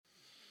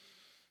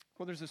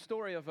Well, there's a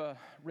story of a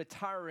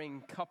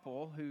retiring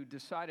couple who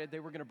decided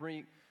they were going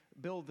to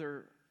build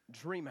their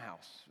dream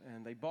house.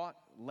 And they bought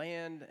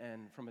land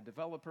and from a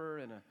developer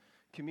in a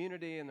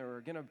community, and they were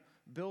going to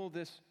build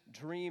this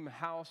dream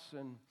house.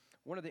 And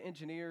one of the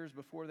engineers,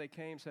 before they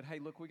came, said, "Hey,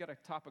 look, we got a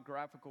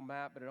topographical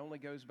map, but it only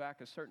goes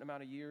back a certain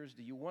amount of years.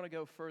 Do you want to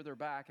go further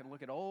back and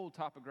look at old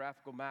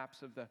topographical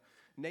maps of the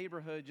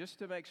neighborhood just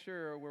to make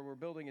sure where we're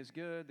building is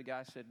good?" The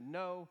guy said,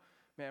 "No.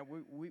 Man,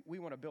 we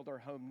want to build our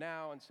home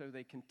now." And so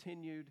they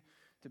continued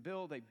to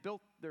build. They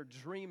built their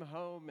dream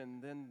home,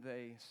 and then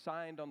they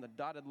signed on the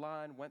dotted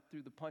line, went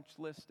through the punch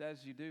list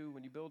as you do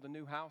when you build a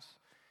new house,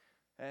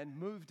 and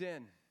moved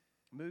in,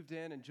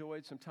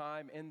 enjoyed some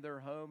time in their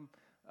home.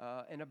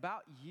 And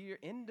about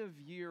end of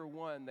year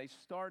one, they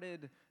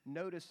started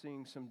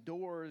noticing some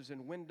doors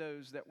and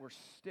windows that were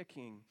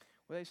sticking.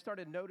 Well, they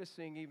started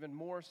noticing even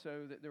more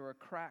so that there were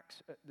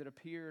cracks that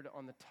appeared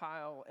on the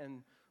tile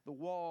and the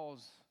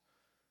walls.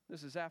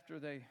 This is after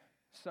they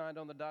signed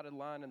on the dotted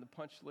line and the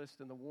punch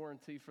list and the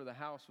warranty for the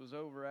house was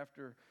over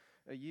after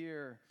a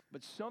year.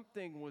 But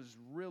something was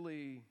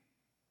really,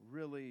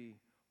 really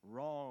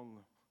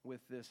wrong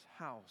with this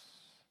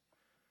house.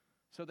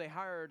 So they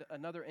hired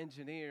another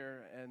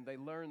engineer, and they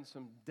learned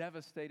some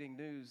devastating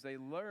news. They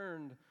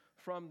learned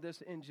from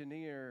this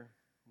engineer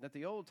that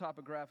the old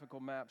topographical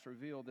maps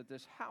revealed that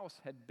this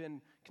house had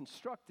been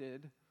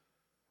constructed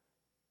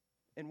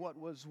in what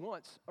was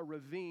once a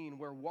ravine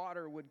where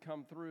water would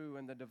come through,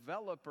 and the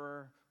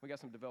developer, we got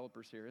some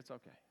developers here, it's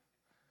okay.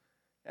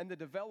 And the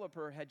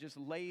developer had just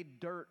laid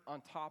dirt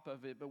on top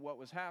of it, but what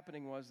was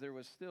happening was there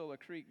was still a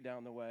creek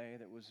down the way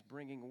that was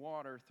bringing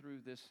water through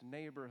this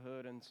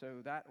neighborhood, and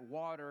so that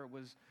water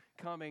was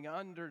coming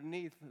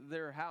underneath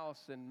their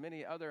house and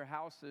many other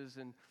houses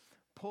and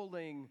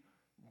pulling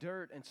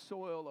dirt and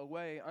soil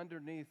away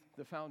underneath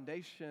the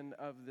foundation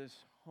of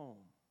this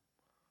home.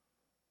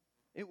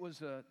 It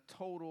was a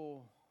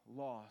total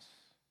loss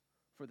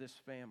for this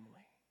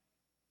family.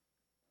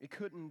 It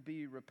couldn't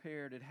be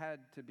repaired. It had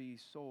to be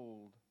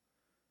sold.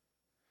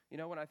 You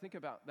know, when I think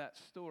about that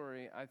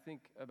story, I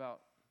think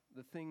about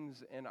the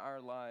things in our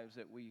lives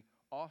that we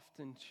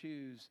often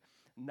choose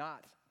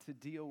not to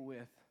deal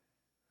with,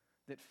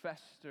 that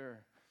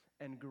fester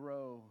and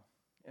grow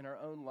in our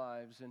own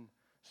lives. And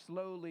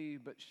slowly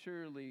but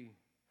surely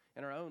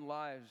in our own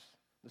lives,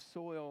 the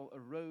soil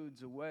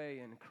erodes away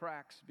and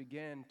cracks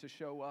begin to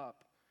show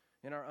up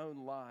in our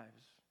own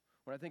lives.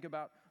 When I think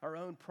about our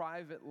own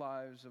private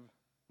lives of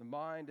the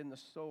mind and the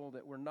soul,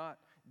 that we're not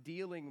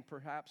dealing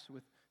perhaps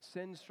with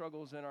sin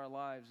struggles in our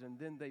lives, and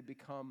then they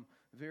become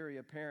very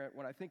apparent.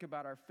 When I think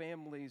about our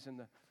families and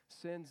the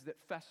sins that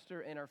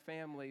fester in our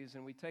families,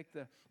 and we take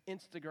the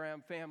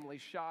Instagram family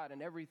shot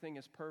and everything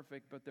is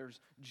perfect, but there's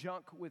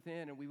junk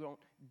within and we won't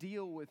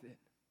deal with it.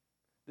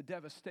 The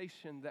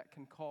devastation that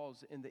can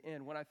cause in the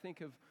end. When I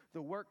think of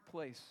the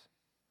workplace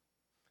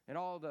and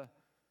all the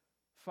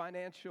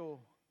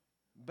financial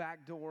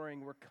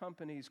backdooring where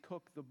companies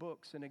cook the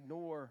books and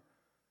ignore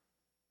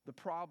the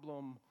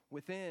problem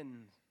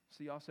within.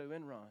 See also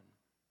Enron.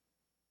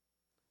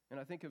 And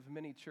I think of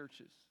many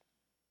churches,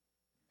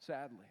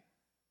 sadly,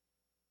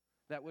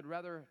 that would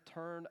rather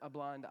turn a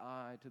blind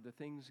eye to the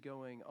things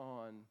going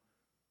on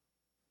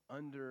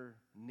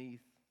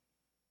underneath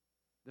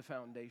the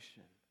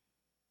foundation.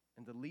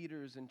 And the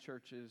leaders in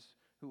churches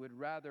who would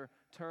rather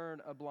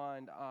turn a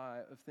blind eye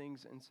of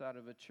things inside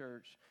of a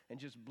church and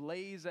just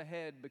blaze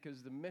ahead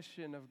because the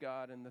mission of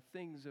God and the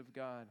things of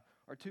God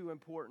are too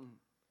important,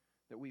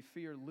 that we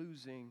fear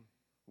losing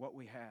what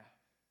we have.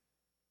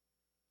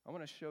 I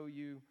want to show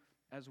you,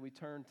 as we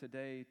turn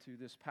today to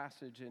this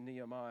passage in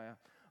Nehemiah,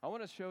 I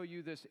want to show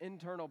you this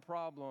internal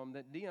problem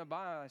that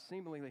Nehemiah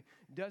seemingly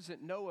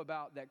doesn't know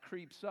about, that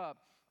creeps up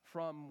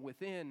from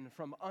within,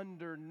 from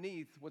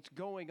underneath, what's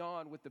going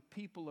on with the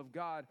people of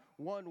God,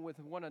 one with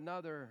one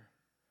another.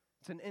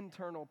 It's an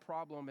internal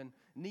problem, and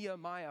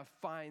Nehemiah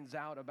finds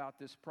out about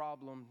this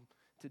problem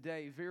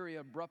today very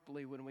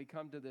abruptly when we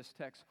come to this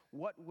text.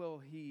 What will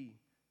he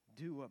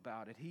do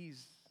about it?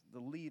 He's the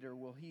leader.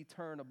 Will he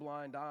turn a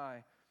blind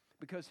eye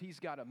because he's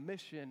got a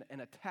mission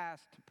and a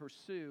task to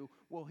pursue?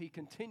 Will he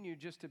continue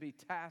just to be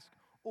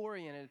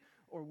task-oriented,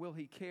 or will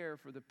he care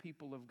for the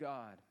people of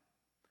God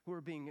who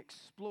are being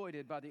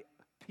exploited by the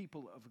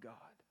people of God?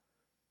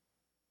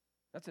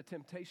 That's a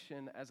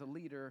temptation as a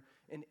leader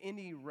in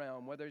any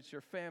realm, whether it's your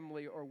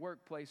family or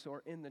workplace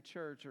or in the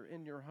church or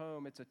in your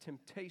home. It's a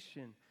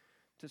temptation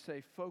to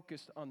stay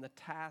focused on the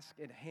task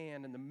at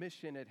hand and the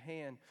mission at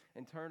hand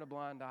and turn a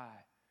blind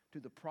eye to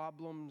the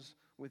problems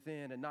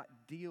within and not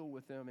deal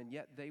with them, and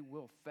yet they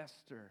will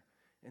fester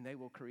and they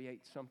will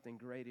create something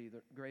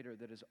greater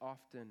that is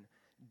often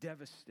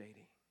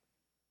devastating.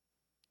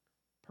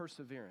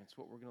 Perseverance,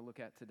 what we're going to look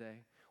at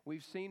today.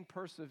 We've seen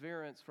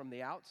perseverance from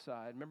the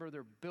outside. Remember,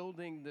 they're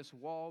building this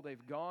wall.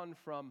 They've gone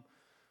from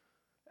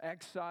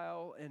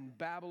exile in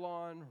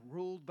Babylon,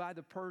 ruled by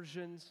the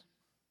Persians.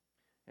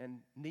 And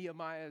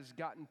Nehemiah has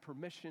gotten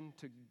permission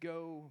to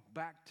go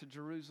back to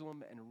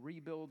Jerusalem and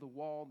rebuild the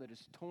wall that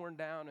is torn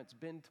down. It's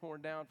been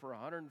torn down for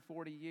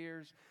 140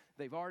 years.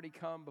 They've already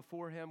come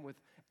before him with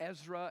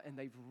Ezra, and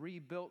they've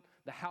rebuilt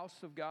the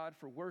house of God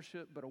for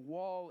worship, but a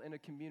wall in a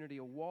community,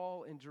 a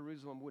wall in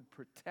Jerusalem would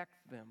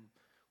protect them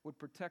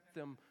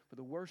for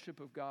the worship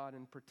of God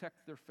and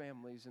protect their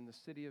families in the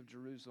city of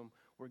Jerusalem,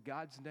 where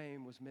God's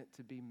name was meant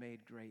to be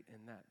made great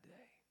in that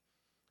day.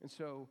 And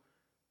so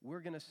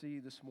we're going to see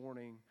this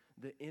morning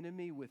the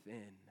enemy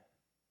within.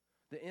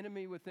 The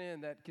enemy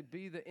within that could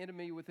be the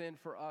enemy within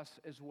for us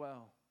as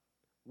well.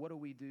 What do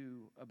we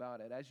do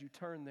about it? As you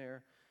turn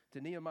there to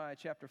Nehemiah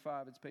chapter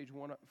 5, it's page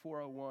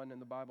 401 in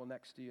the Bible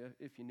next to you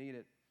if you need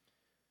it.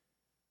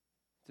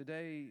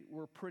 Today,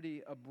 we're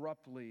pretty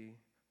abruptly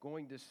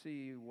going to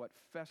see what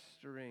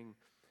festering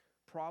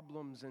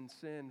problems and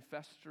sin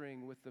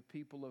festering with the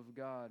people of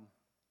God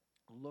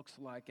looks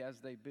like as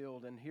they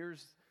build. And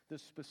here's the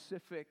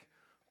specific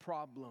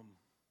problem.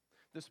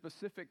 The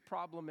specific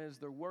problem is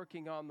they're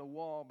working on the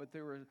wall, but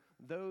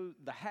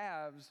the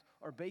haves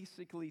are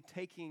basically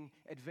taking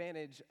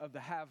advantage of the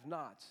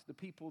have-nots, the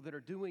people that are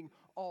doing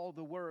all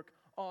the work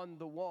on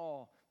the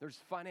wall. There's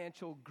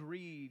financial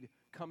greed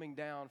coming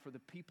down for the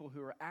people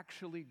who are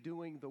actually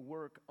doing the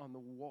work on the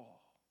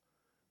wall.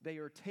 They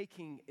are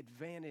taking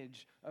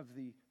advantage of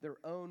their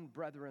own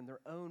brethren, their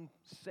own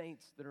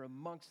saints that are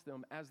amongst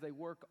them as they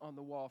work on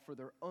the wall for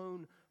their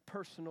own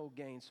personal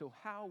gain. So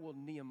how will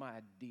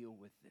Nehemiah deal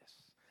with this?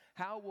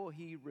 How will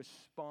he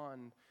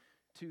respond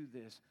to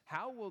this?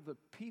 How will the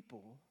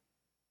people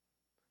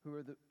who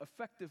are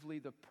effectively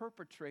the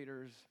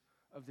perpetrators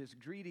of this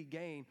greedy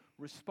gain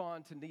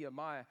respond to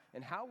Nehemiah?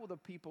 And how will the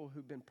people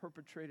who've been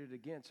perpetrated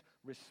against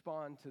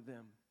respond to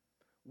them?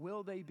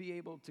 Will they be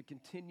able to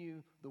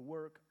continue the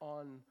work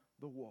on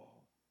the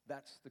wall?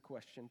 That's the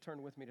question.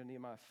 Turn with me to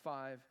Nehemiah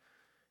 5,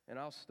 and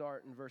I'll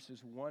start in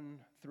verses 1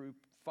 through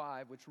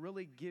 5, which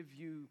really give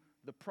you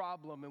the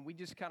problem. And we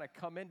just kind of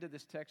come into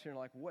this text and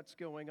you're like, what's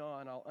going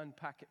on? I'll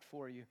unpack it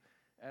for you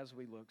as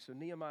we look. So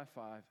Nehemiah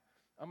 5,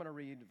 I'm going to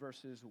read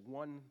verses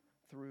 1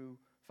 through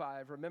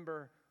 5.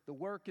 Remember, the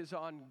work is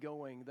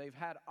ongoing. They've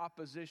had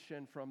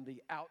opposition from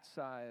the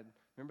outside.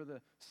 Remember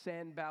the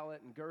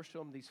Sanballat and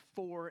Gershom, these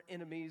four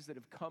enemies that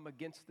have come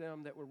against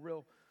them that were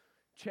real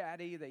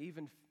chatty. They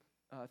even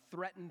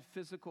threatened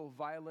physical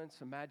violence.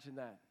 Imagine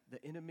that.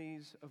 The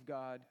enemies of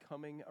God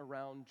coming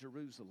around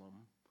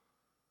Jerusalem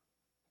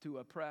to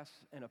oppress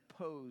and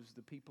oppose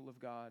the people of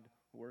God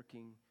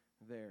working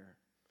there.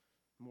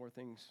 The more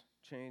things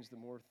change, the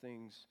more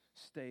things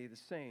stay the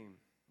same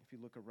if you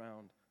look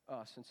around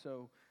us. And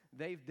so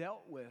they've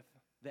dealt with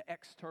the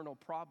external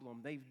problem.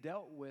 They've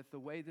dealt with the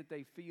way that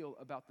they feel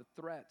about the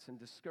threats and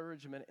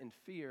discouragement and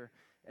fear.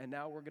 And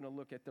now we're going to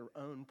look at their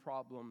own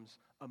problems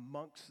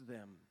amongst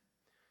them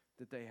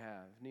that they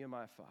have.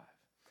 Nehemiah 5.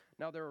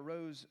 Now there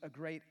arose a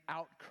great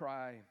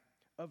outcry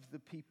of the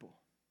people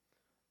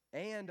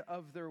and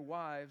of their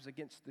wives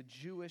against the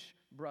Jewish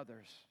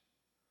brothers.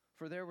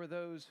 For there were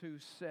those who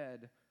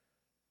said,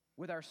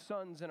 with our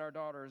sons and our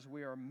daughters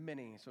we are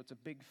many. So it's a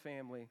big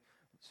family.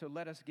 So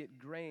let us get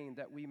grain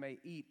that we may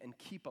eat and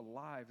keep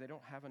alive. They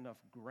don't have enough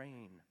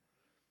grain.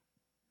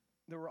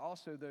 There were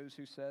also those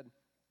who said,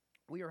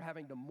 we are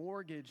having to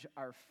mortgage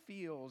our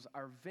fields,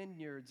 our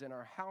vineyards, and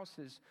our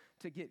houses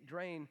to get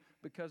grain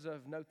because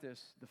of, note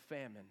this, the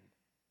famine.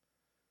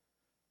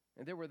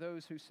 And there were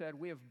those who said,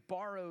 we have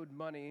borrowed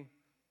money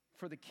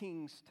for the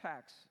king's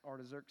tax,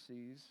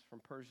 Artaxerxes, from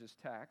Persia's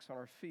tax, on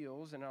our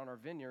fields and on our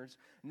vineyards.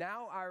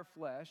 Now our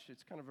flesh,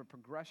 it's kind of a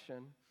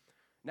progression.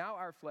 Now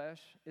our flesh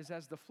is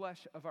as the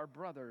flesh of our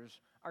brothers.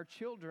 Our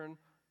children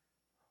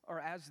are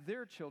as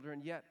their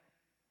children, yet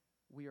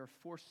we are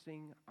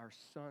forcing our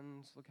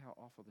sons, look how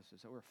awful this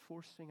is, we're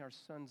forcing our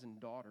sons and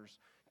daughters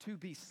to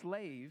be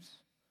slaves.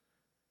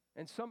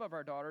 And some of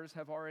our daughters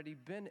have already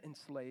been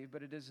enslaved,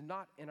 but it is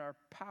not in our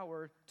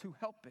power to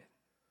help it.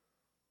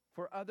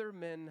 For other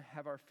men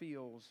have our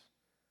fields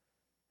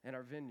and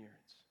our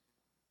vineyards.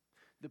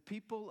 The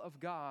people of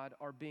God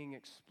are being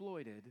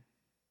exploited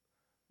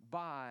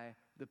by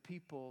the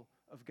people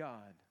of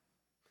God.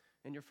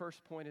 And your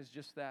first point is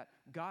just that.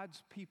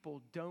 God's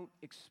people don't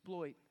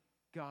exploit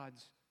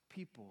God's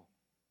people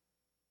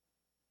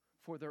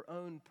for their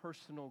own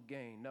personal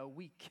gain. No,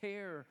 we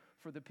care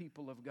for the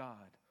people of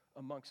God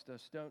amongst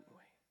us, don't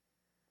we?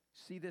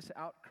 See this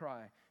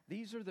outcry.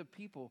 These are the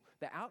people.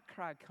 The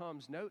outcry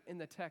comes, note in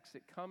the text,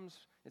 it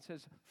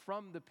says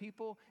from the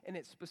people, and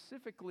it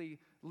specifically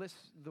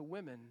lists the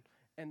women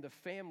and the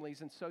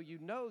families. And so you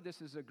know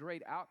this is a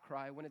great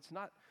outcry when it's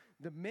not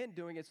the men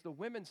doing it, it's the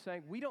women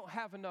saying, we don't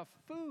have enough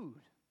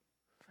food.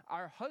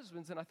 Our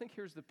husbands, and I think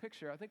here's the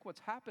picture, I think what's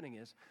happening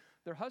is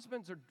their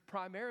husbands are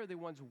primarily the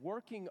ones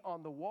working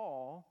on the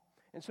wall.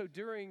 And so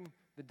during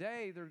the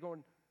day, they're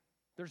going,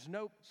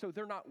 so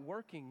they're not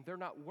working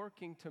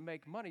to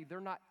make money. They're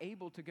not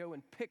able to go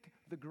and pick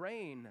the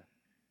grain.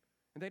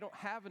 And they don't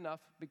have enough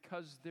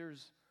because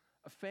there's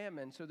a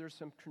famine. So there's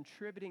some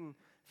contributing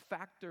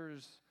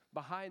factors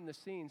behind the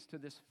scenes to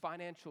this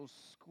financial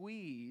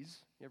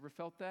squeeze. You ever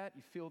felt that?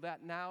 You feel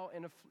that now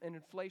in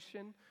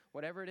inflation,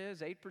 whatever it is,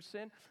 8%.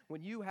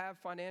 When you have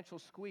financial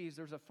squeeze,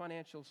 there's a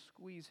financial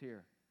squeeze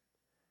here.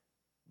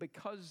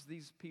 because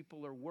these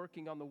people are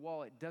working on the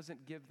wall, it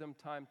doesn't give them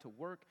time to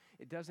work.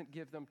 It doesn't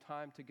give them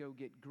time to go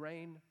get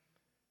grain.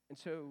 And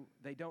so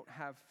they don't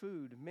have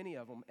food, many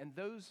of them. And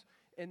those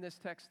in this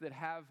text that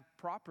have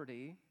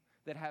property,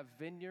 that have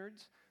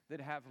vineyards, that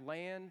have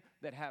land,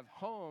 that have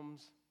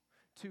homes,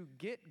 to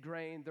get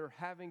grain, they're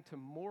having to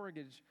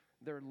mortgage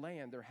their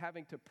land. They're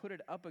having to put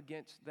it up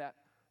against that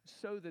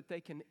so that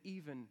they can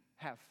even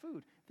have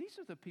food. These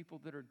are the people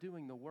that are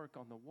doing the work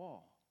on the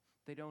wall.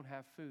 They don't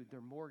have food.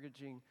 They're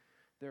mortgaging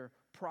their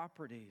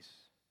properties.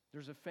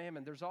 There's a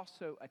famine. There's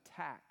also a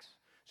tax.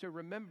 So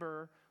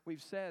remember,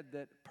 we've said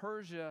that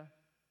Persia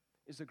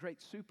is a great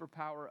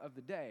superpower of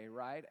the day,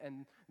 right?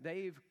 And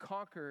they've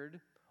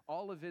conquered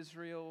all of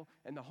Israel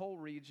and the whole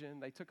region.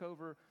 They took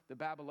over the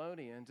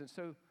Babylonians. And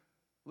so,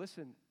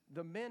 listen,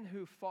 the men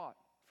who fought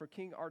for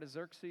King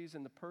Artaxerxes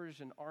and the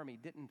Persian army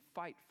didn't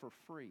fight for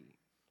free.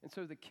 And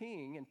so the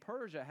king in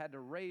Persia had to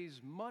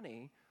raise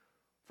money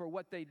for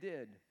what they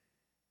did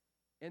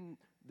in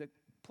the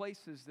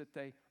places that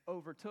they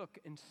overtook.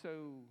 And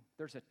so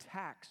there's a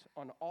tax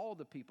on all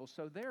the people.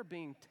 So they're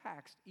being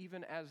taxed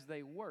even as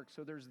they work.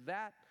 So there's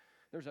that.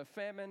 There's a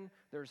famine.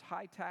 There's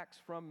high tax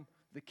from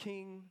the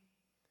king.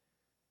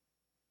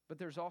 But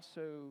there's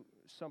also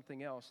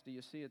something else. Do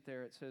you see it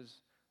there? It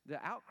says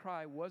the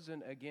outcry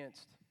wasn't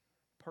against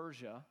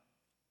Persia.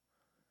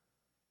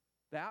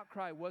 The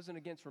outcry wasn't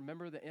against,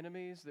 remember, the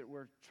enemies that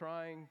were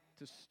trying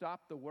to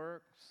stop the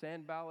work,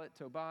 Sanballat,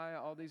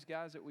 Tobiah, all these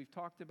guys that we've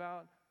talked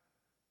about.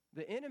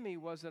 The enemy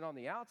wasn't on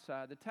the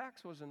outside. The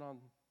tax wasn't on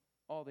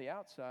all the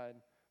outside.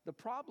 The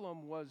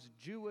problem was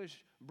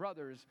Jewish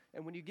brothers.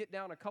 And when you get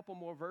down a couple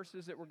more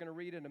verses that we're going to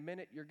read in a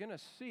minute, you're going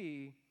to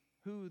see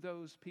who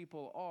those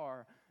people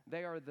are.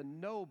 They are the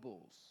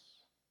nobles.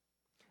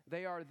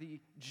 They are the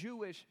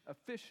Jewish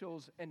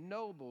officials and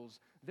nobles.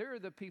 They're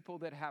the people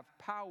that have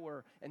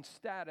power and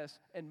status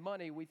and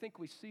money. We think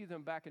we see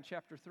them back in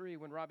chapter 3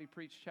 when Robbie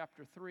preached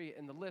chapter 3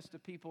 in the list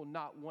of people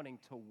not wanting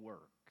to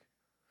work.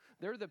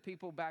 They're the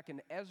people back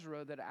in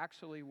Ezra that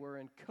actually were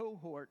in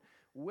cohort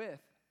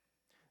with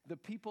the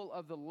people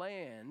of the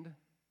land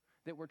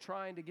that were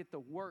trying to get the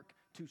work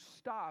to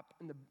stop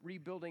in the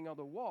rebuilding of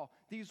the wall.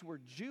 These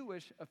were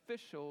Jewish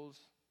officials,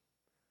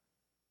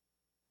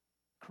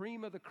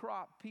 cream of the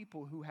crop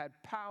people who had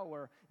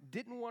power,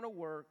 didn't want to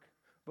work,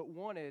 but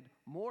wanted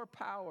more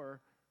power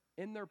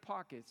in their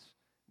pockets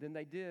than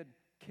they did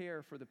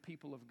care for the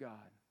people of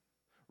God.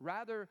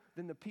 Rather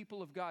than the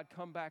people of God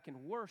come back and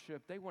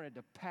worship, they wanted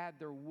to pad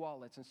their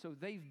wallets. And so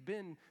they've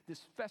been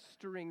this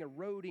festering,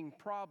 eroding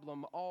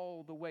problem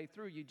all the way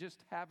through. You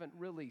just haven't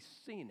really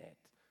seen it,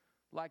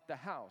 like the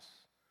house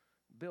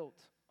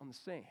built on the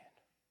sand.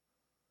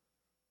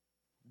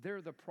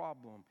 They're the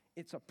problem.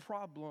 It's a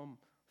problem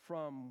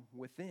from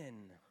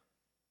within.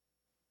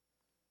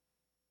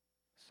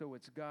 So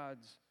it's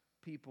God's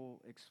people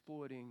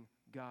exploiting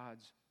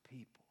God's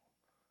people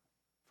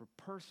for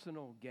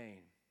personal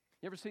gain.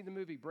 You ever seen the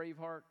movie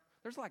Braveheart?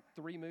 There's like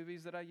 3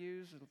 movies that I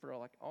use for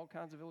like all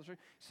kinds of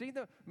illustrations. See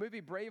the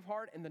movie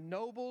Braveheart and the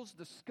nobles,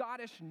 the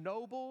Scottish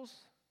nobles?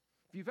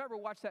 If you've ever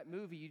watched that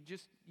movie,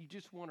 you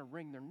just want to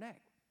wring their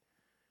neck.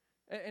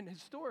 And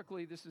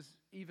historically, this is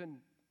even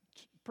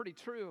pretty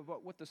true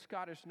about what the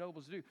Scottish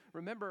nobles do.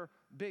 Remember,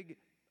 big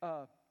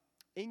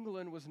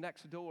England was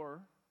next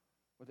door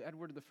with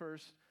Edward I,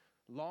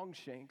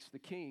 Longshanks, the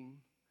king.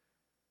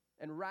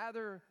 And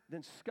rather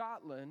than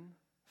Scotland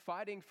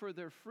fighting for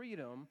their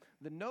freedom,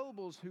 the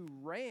nobles who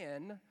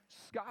ran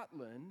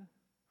Scotland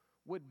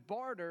would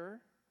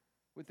barter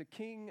with the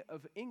King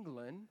of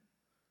England,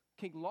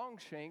 King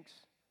Longshanks,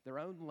 their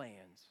own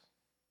lands,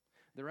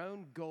 their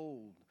own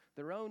gold,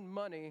 their own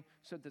money,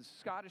 so that the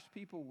Scottish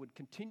people would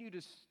continue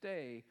to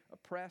stay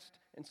oppressed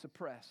and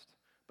suppressed.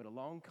 But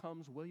along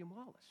comes William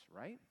Wallace,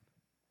 right?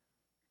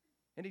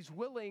 And he's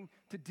willing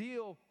to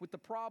deal with the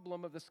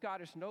problem of the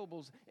Scottish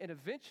nobles, and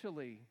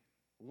eventually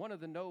one of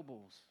the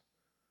nobles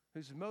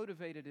who's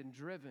motivated and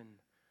driven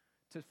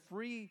to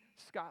free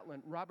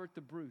Scotland, Robert the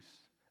Bruce,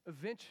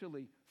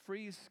 eventually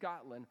frees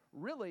Scotland,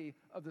 really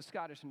of the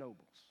Scottish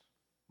nobles,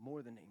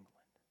 more than England,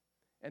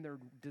 and their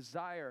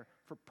desire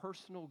for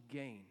personal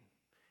gain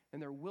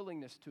and their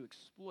willingness to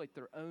exploit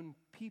their own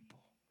people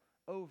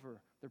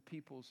over their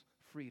people's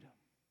freedom.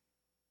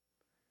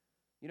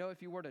 You know,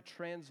 if you were to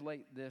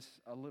translate this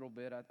a little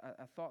bit,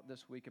 I thought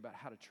this week about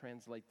how to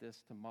translate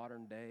this to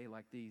modern day,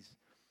 like these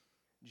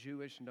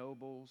Jewish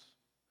nobles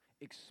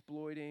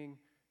exploiting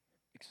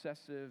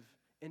excessive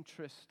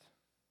interest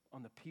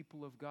on the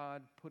people of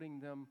God,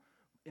 putting them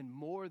in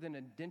more than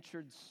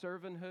indentured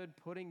servanthood,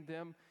 putting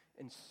them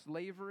in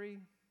slavery.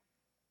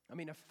 I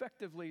mean,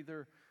 effectively,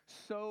 they're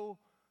so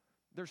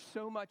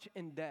much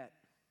in debt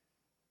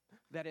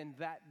that in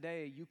that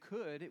day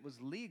it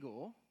was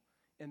legal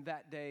in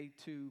that day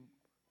to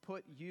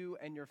put you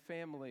and your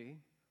family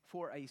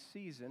for a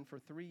season, for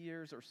 3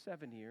 years or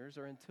 7 years,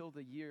 or until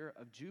the year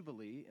of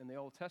Jubilee in the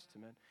Old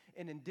Testament,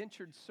 in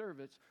indentured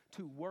service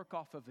to work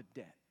off of a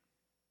debt.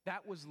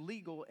 That was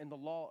legal in the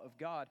law of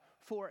God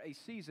for a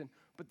season,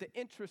 but the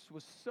interest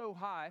was so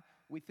high,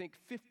 we think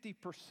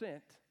 50%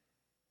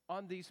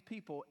 on these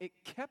people, it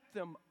kept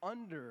them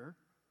under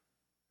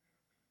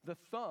the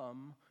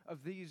thumb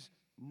of these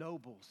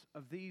nobles,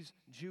 of these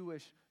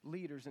Jewish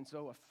leaders. And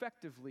so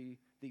effectively,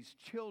 these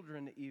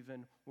children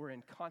even were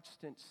in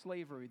constant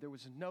slavery. There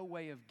was no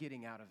way of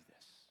getting out of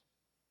this.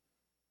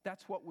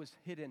 That's what was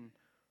hidden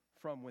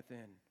from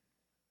within.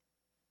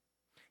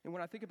 And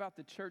when I think about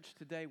the church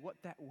today, what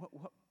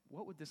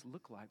would this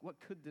look like? What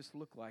could this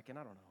look like? And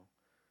I don't know.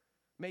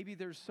 Maybe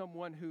there's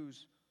someone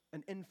who's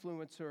an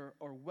influencer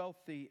or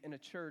wealthy in a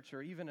church,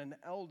 or even an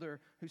elder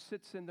who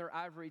sits in their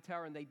ivory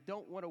tower and they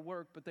don't want to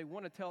work, but they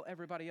want to tell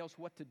everybody else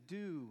what to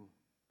do.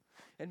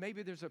 And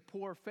maybe there's a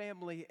poor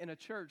family in a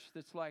church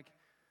that's like,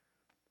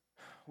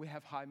 we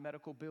have high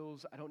medical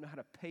bills. I don't know how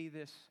to pay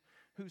this.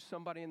 Who's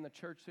somebody in the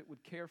church that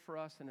would care for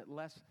us and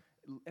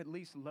at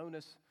least loan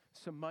us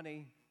some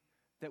money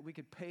that we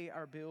could pay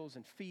our bills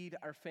and feed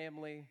our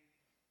family?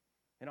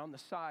 And on the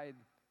side,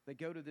 they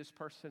go to this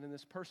person, and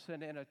this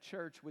person in a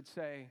church would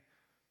say,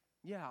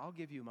 yeah, I'll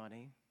give you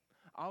money.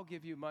 I'll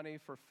give you money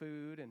for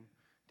food and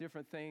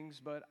different things,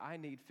 but I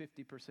need 50%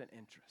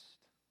 interest.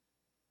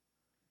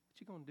 What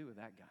you going to do with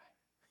that guy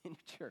in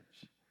your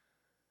church?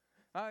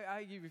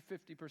 I give you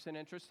 50%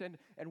 interest.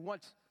 And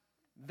once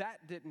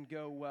that didn't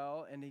go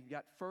well and he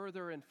got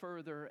further and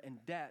further in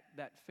debt,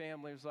 that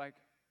family was like,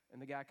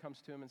 and the guy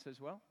comes to him and says,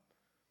 well,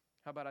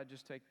 how about I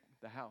just take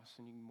the house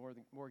and you can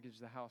mortgage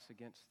the house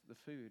against the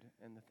food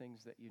and the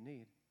things that you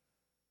need?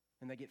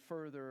 And they get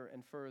further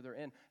and further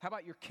in. How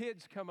about your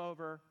kids come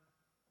over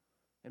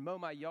and mow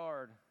my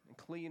yard and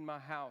clean my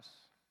house?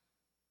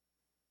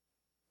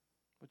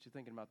 What you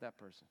thinking about that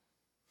person?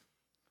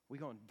 We're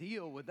going to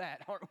deal with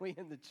that, aren't we,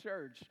 in the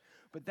church?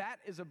 But that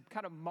is a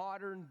kind of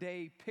modern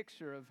day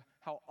picture of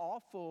how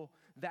awful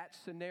that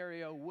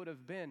scenario would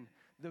have been.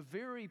 The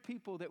very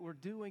people that were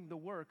doing the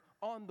work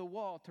on the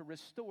wall to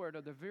restore it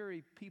are the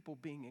very people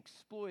being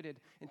exploited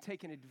and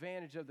taking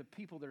advantage of the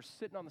people that are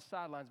sitting on the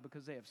sidelines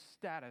because they have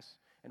status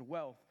and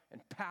wealth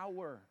and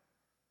power.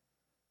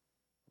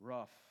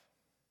 Rough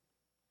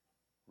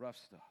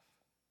stuff.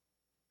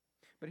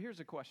 But here's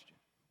a question.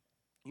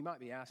 You might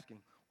be asking,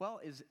 well,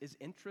 is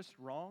interest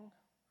wrong?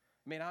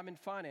 I mean, I'm in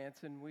finance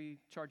and we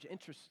charge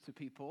interest to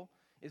people.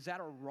 Is that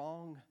a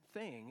wrong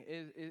thing?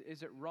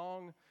 Is it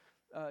wrong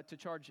to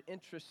charge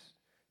interest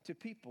to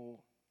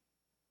people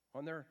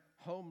on their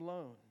home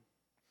loan?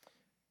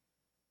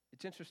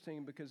 It's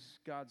interesting because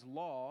God's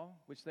law,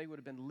 which they would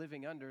have been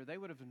living under, they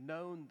would have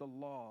known the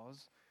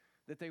laws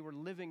that they were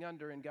living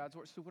under in God's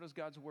word. So what does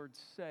God's word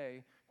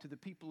say to the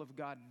people of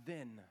God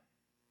then?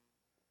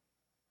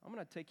 I'm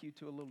going to take you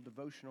to a little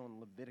devotional in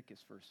Leviticus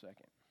for a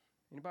second.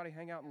 Anybody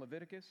hang out in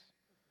Leviticus?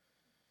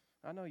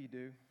 I know you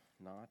do.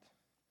 Not.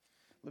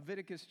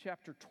 Leviticus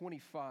chapter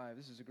 25.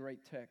 This is a great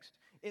text.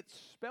 It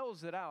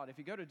spells it out. If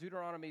you go to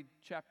Deuteronomy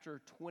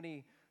chapter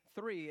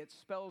 23, it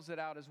spells it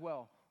out as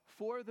well.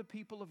 For the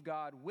people of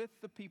God, with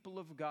the people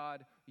of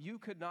God, you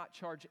could not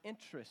charge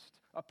interest,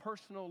 a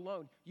personal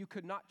loan. You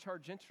could not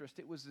charge interest.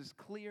 It was as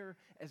clear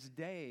as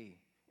day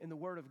in the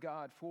Word of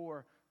God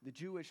for the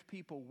Jewish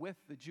people with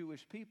the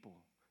Jewish people.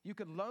 You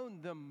could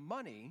loan them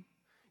money.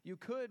 You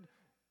could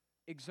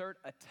exert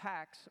a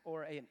tax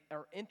or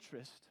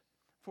interest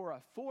for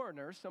a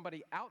foreigner,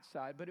 somebody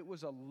outside, but it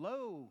was a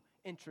low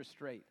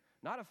interest rate,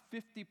 not a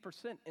 50%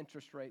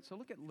 interest rate. So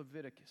look at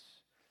Leviticus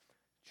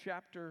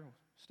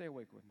stay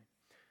awake with me,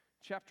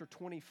 chapter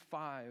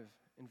 25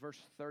 in verse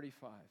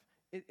 35.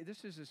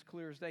 This is as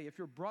clear as day. If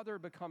your brother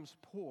becomes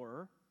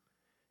poor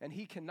and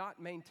he cannot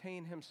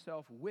maintain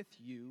himself with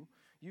you,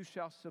 you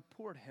shall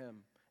support him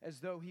as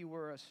though he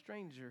were a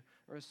stranger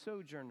or a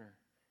sojourner,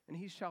 and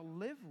he shall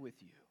live with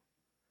you.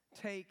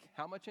 Take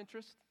how much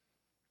interest?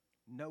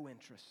 No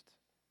interest.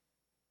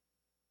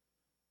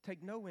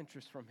 Take no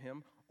interest from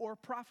him or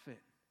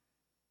profit,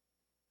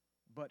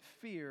 but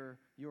fear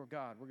your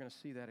God. We're going to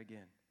see that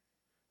again.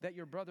 That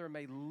your brother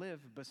may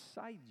live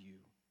beside you,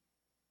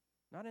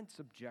 not in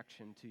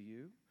subjection to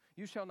you.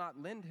 You shall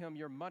not lend him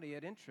your money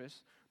at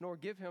interest, nor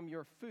give him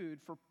your food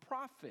for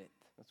profit.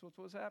 That's what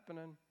was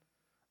happening.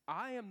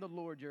 I am the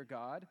Lord your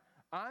God.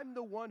 I'm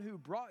the one who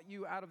brought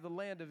you out of the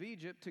land of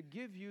Egypt to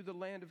give you the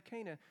land of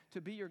Canaan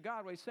to be your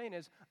God. What he's saying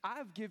is,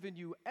 I've given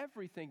you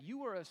everything.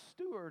 You are a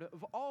steward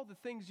of all the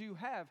things you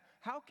have.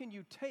 How can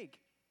you take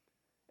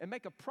and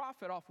make a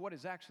profit off what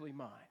is actually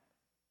mine?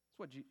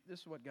 This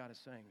is what God is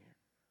saying here.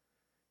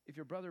 If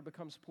your brother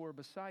becomes poor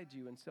beside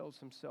you and sells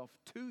himself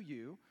to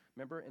you,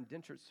 remember,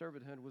 indentured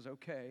servanthood was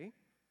okay.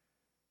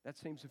 That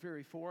seems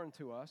very foreign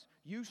to us.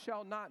 You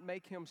shall not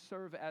make him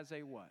serve as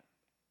a what?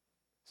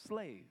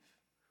 Slave,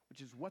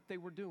 which is what they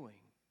were doing.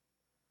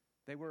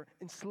 They were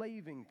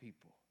enslaving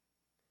people.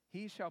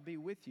 He shall be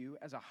with you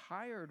as a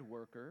hired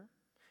worker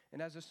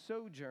and as a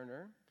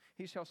sojourner.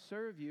 He shall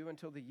serve you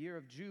until the year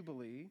of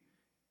Jubilee,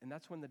 and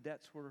that's when the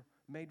debts were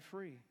made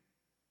free.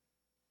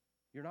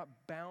 You're not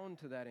bound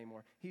to that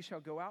anymore. He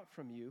shall go out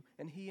from you,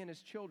 and he and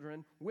his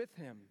children with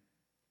him,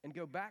 and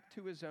go back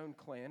to his own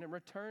clan and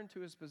return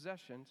to his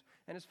possessions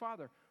and his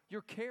father.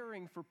 You're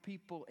caring for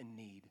people in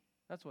need.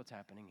 That's what's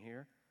happening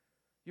here.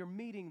 You're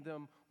meeting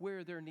them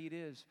where their need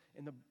is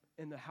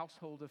in the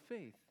household of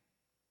faith.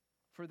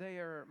 For they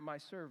are my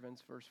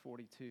servants, verse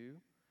 42,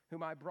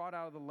 whom I brought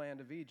out of the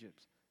land of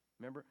Egypt.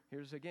 Remember,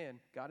 here's again,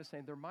 God is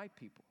saying they're my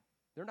people.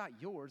 They're not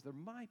yours, they're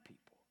my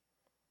people.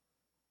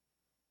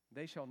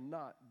 They shall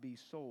not be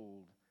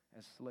sold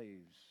as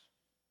slaves.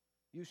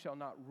 You shall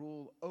not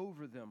rule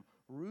over them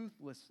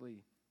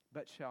ruthlessly,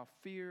 but shall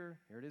fear,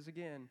 here it is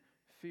again,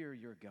 fear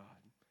your God.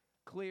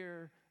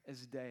 Clear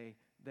as day,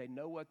 they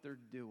know what they're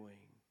doing.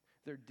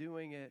 They're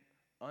doing it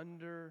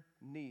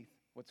underneath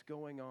what's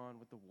going on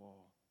with the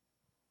wall.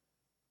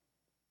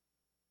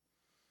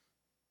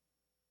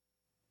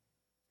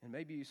 And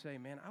maybe you say,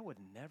 man, I would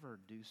never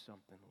do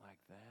something like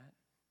that.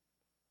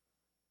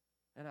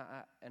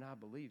 And I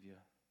believe you.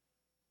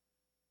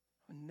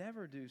 I would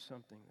never do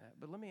something like that.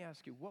 But let me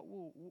ask you, what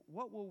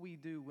will we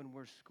do when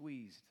we're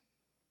squeezed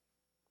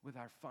with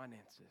our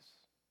finances?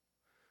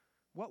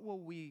 What will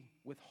we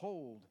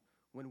withhold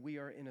when we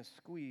are in a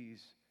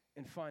squeeze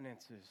in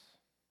finances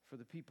for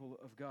the people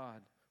of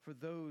God, for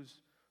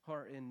those who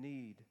are in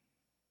need?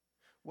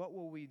 What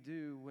will we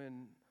do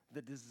when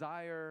the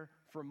desire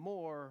for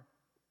more,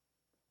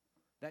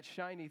 that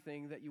shiny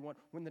thing that you want,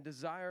 when the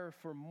desire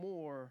for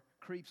more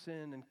creeps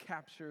in and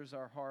captures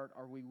our heart?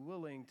 Are we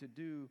willing to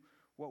do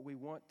what we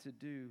want to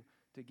do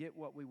to get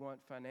what we want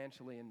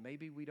financially, and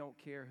maybe we don't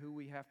care who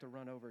we have to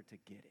run over to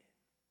get it?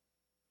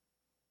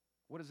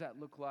 What does that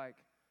look like,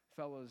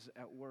 fellows,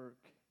 at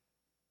work?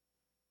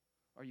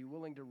 Are you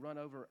willing to run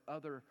over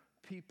other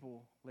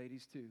people,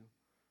 ladies too,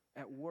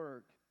 at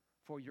work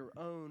for your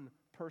own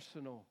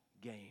personal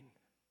gain?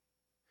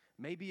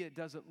 Maybe it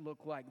doesn't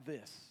look like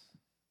this,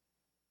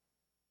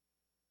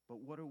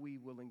 but what are we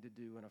willing to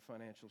do in a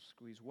financial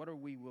squeeze? What are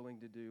we willing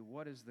to do?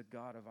 What is the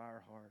God of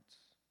our hearts?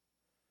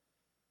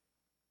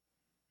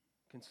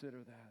 Consider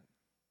that.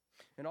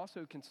 And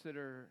also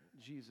consider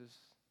Jesus.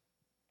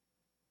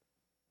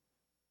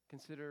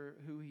 Consider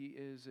who he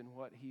is and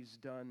what he's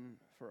done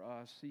for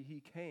us. See,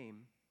 he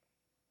came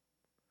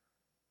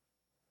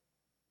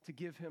to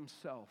give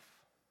himself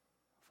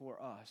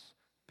for us,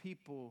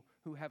 people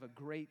who have a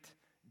great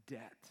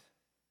debt,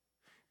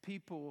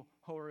 people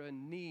who are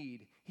in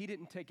need. He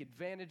didn't take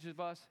advantage of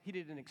us. He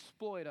didn't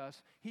exploit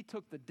us. He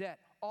took the debt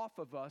off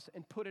of us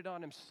and put it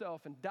on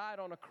himself and died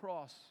on a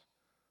cross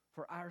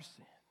for our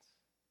sins.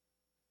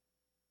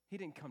 He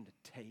didn't come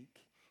to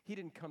take. He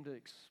didn't come to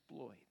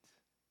exploit.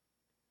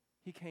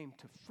 He came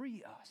to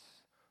free us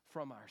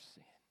from our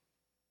sin.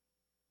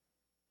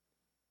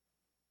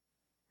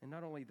 And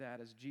not only that,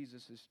 as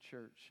Jesus'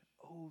 church,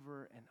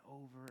 over and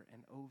over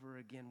and over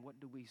again, what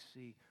do we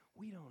see?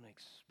 We don't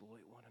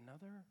exploit one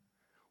another.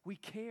 We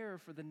care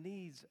for the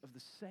needs of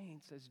the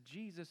saints as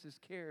Jesus has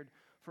cared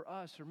for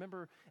us.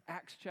 Remember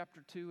Acts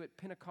chapter 2 at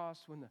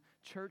Pentecost when the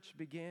church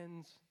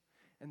begins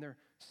and they're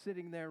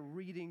sitting there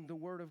reading the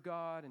Word of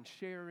God and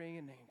sharing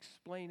and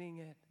explaining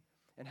it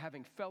and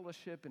having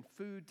fellowship and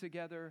food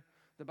together.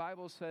 The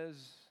Bible says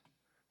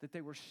that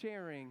they were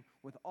sharing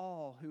with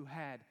all who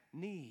had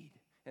need.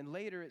 And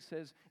later it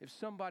says if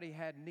somebody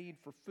had need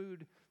for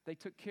food, they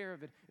took care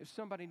of it. If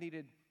somebody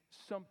needed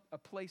a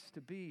place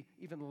to be,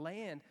 even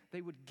land,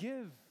 they would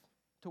give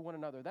to one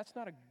another. That's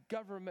not a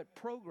government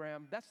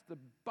program. That's the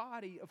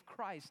body of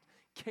Christ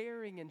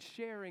caring and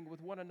sharing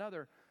with one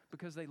another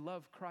because they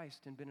love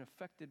Christ and been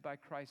affected by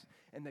Christ,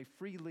 and they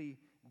freely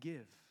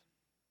give.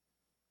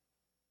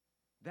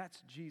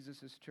 That's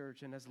Jesus'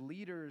 church. And as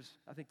leaders,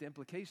 I think the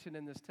implication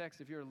in this text,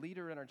 if you're a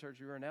leader in our church,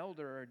 you're an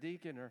elder or a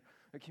deacon or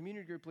a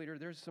community group leader,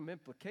 there's some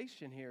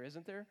implication here,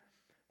 isn't there?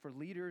 For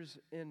leaders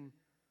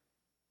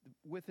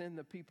within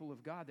the people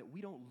of God, that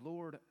we don't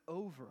lord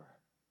over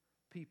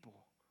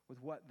people with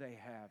what they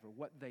have or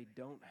what they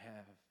don't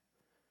have.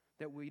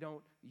 That we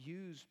don't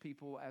use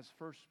people, as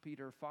 1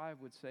 Peter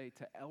 5 would say,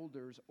 to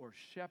elders or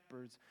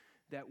shepherds,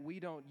 that we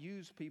don't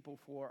use people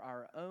for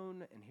our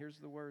own, and here's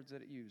the words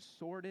that it used,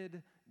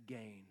 sordid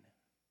gain.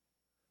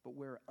 But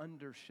we're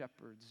under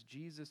shepherds.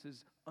 Jesus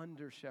is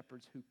under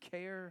shepherds who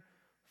care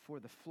for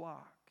the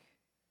flock.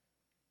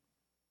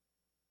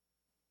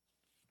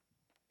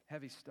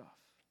 Heavy stuff.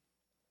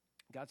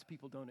 God's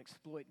people don't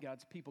exploit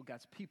God's people.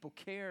 God's people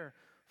care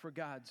for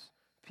God's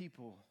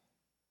people.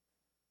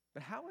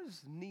 But how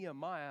is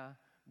Nehemiah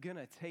going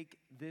to take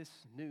this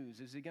news?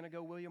 Is he going to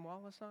go William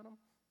Wallace on them?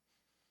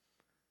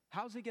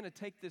 How's he going to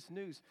take this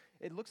news?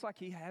 It looks like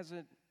he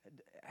hasn't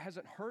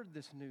heard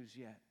this news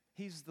yet.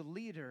 He's the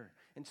leader,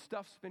 and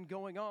stuff's been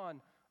going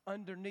on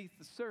underneath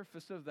the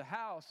surface of the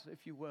house,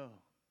 if you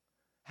will.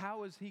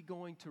 How is he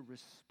going to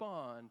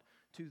respond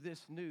to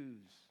this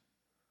news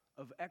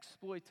of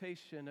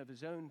exploitation of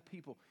his own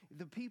people,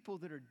 the people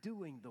that are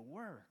doing the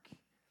work?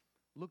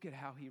 Look at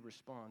how he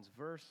responds.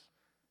 Verse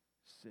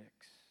 6.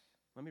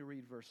 Let me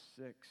read verse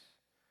 6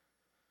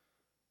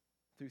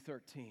 through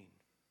 13.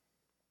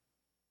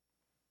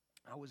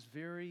 I was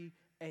very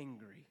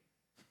angry.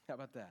 How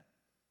about that?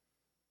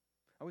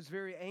 I was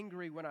very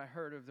angry when I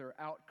heard of their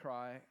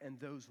outcry and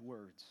those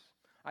words.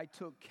 I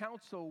took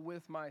counsel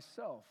with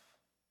myself.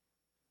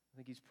 I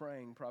think he's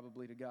praying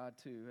probably to God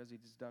too, as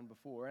he's done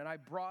before. And I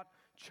brought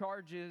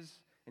charges,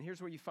 and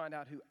here's where you find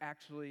out who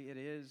actually it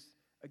is,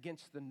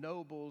 against the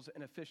nobles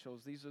and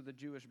officials. These are the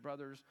Jewish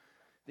brothers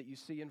that you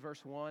see in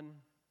verse 1.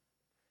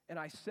 And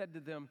I said to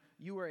them,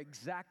 you are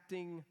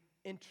exacting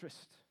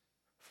interest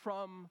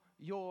from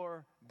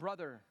your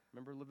brother.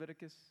 Remember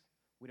Leviticus?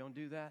 We don't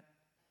do that.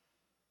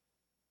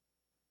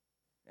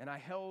 And I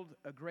held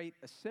a great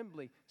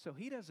assembly. So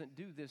he doesn't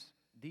do this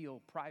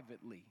deal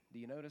privately. Do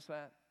you notice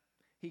that?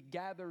 He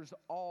gathers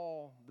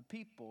all the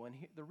people. And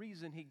the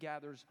reason he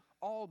gathers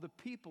all the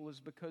people is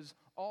because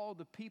all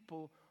the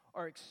people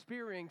are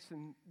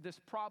experiencing this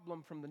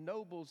problem from the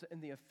nobles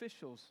and the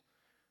officials.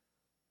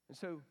 And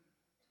so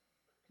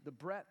the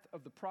breadth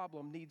of the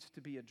problem needs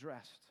to be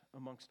addressed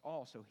amongst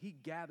all. So he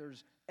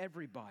gathers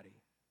everybody.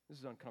 This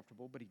is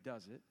uncomfortable, but he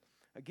does it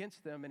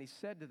against them. And he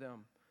said to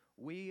them,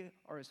 we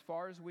are, as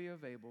far as we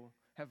have able,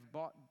 have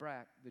bought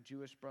back the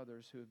Jewish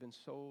brothers who have been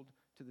sold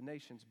to the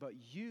nations. But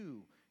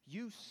you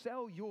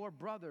sell your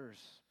brothers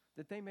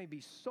that they may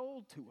be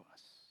sold to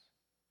us.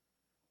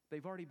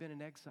 They've already been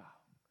in exile.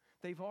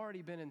 They've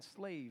already been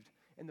enslaved.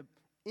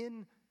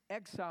 In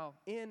exile,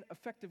 in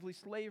effectively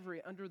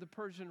slavery under the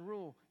Persian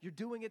rule. You're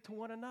doing it to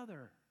one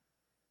another.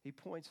 He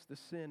points the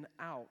sin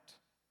out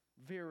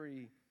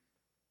very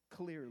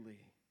clearly.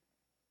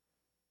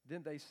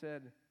 Then they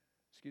said,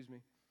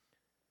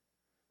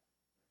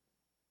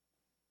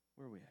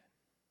 where are we at?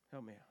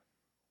 Help me out.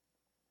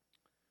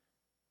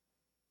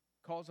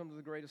 Calls them to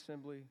the great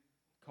assembly,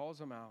 calls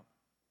them out.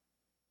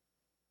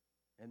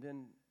 And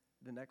then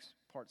the next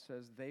part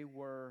says they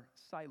were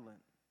silent.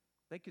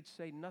 They could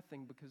say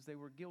nothing because they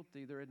were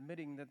guilty. They're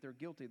admitting that they're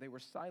guilty. They were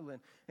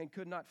silent and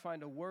could not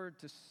find a word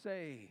to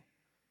say.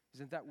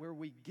 Isn't that where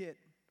we get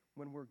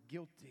when we're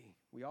guilty?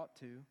 We ought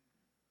to.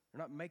 We're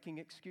not making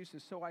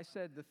excuses. So I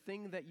said, the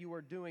thing that you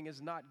are doing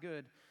is not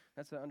good.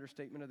 That's the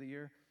understatement of the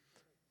year.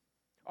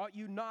 Ought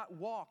you not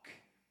walk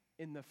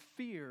in the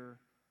fear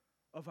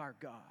of our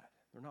God?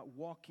 They're not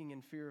walking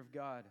in fear of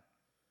God.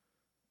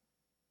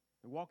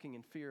 They're walking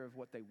in fear of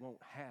what they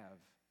won't have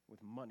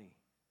with money,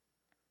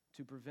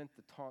 to prevent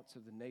the taunts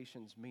of the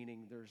nations,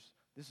 meaning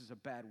this is a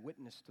bad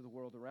witness to the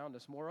world around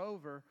us.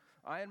 Moreover,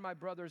 I and my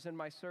brothers and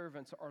my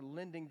servants are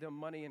lending them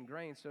money and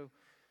grain. So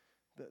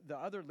the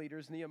other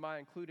leaders, Nehemiah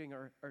including,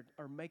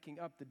 are making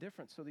up the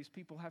difference. So these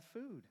people have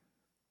food.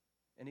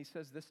 And he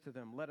says this to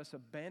them, let us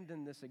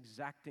abandon this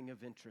exacting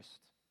of interest,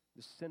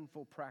 this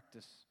sinful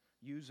practice,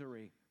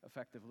 usury,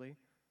 effectively.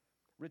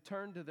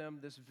 Return to them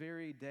this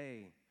very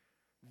day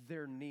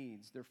their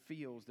needs, their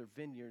fields, their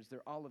vineyards,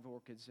 their olive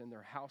orchards, and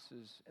their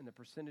houses, and the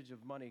percentage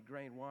of money,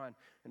 grain, wine,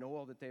 and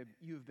oil that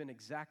you've been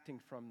exacting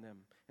from them.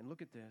 And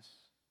look at this.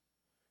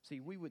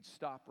 See, we would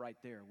stop right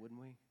there, wouldn't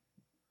we?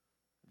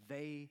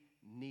 They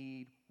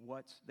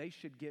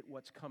should get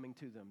what's coming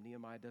to them.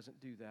 Nehemiah doesn't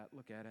do that.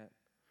 Look at it.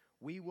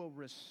 We will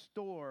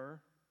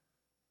restore,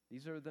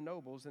 these are the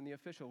nobles and the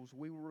officials,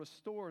 we will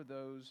restore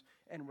those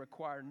and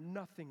require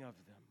nothing of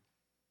them.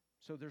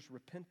 So there's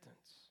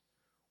repentance.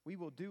 We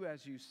will do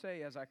as you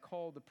say, as I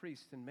called the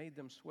priests and made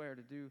them swear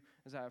to do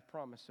as I have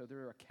promised. So there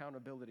are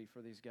accountability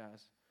for these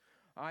guys.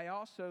 I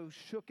also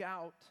shook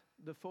out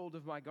the fold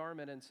of my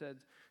garment and said,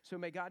 so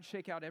may God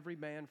shake out every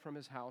man from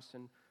his house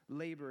and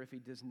labor if he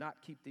does not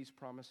keep these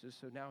promises.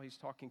 So now he's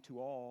talking to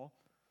all.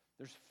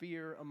 There's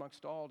fear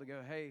amongst all to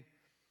go, hey,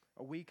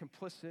 are we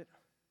complicit?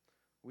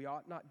 We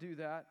ought not do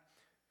that.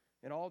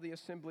 And all the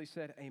assembly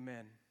said,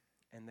 amen.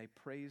 And they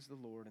praised the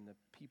Lord, and the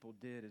people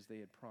did as they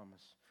had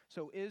promised.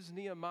 So is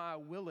Nehemiah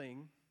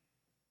willing?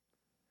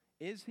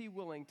 Is he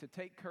willing to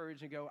take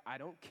courage and go, I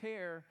don't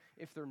care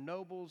if they're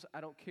nobles.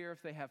 I don't care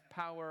if they have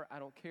power. I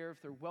don't care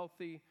if they're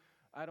wealthy.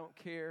 I don't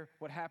care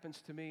what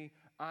happens to me.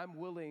 I'm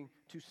willing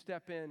to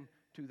step in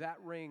to that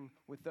ring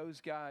with those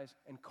guys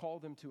and call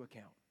them to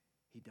account.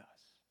 He does.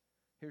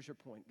 Here's your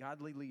point.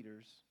 Godly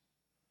leaders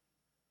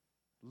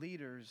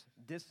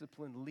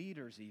discipline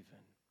leaders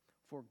even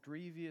for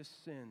grievous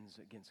sins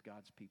against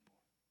God's people.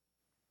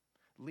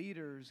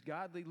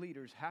 Godly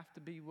leaders have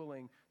to be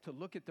willing to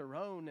look at their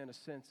own, in a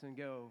sense, and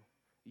go,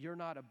 you're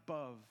not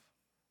above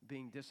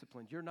being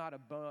disciplined. You're not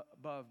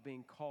above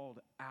being called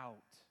out.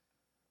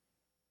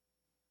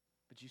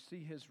 But you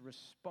see his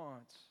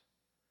response.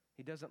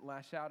 He doesn't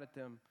lash out at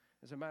them.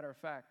 As a matter of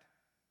fact,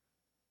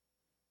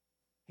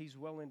 he's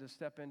willing to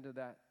step into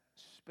that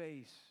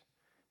space.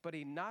 But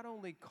he not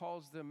only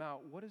calls them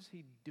out, what is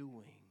he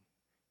doing?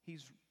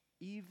 He's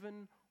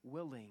even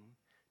willing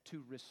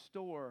to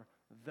restore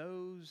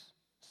those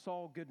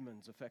Saul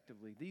Goodmans,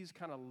 effectively, these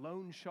kind of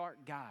loan shark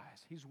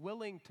guys. He's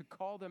willing to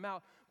call them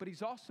out, but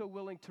he's also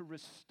willing to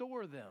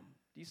restore them.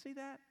 Do you see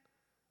that?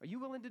 Are you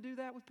willing to do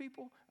that with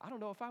people? I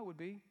don't know if I would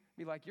be.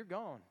 Be like, you're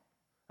gone.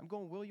 I'm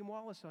going William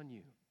Wallace on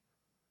you.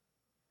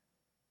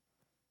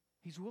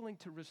 He's willing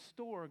to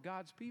restore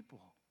God's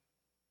people.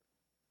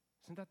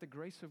 Isn't that the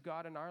grace of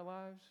God in our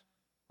lives?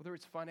 Whether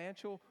it's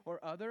financial or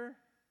other,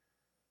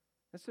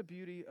 that's the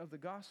beauty of the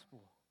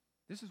gospel.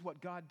 This is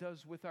what God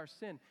does with our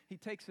sin. He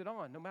takes it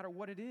on, no matter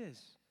what it is.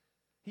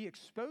 He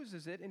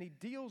exposes it and he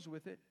deals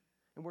with it,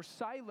 And we're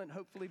silent,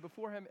 hopefully,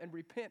 before him and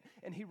repent,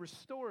 and he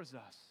restores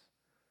us.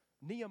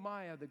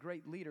 Nehemiah, the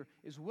great leader,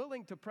 is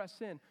willing to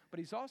press in, but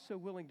he's also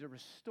willing to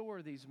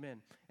restore these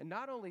men. And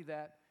not only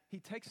that, he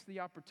takes the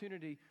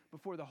opportunity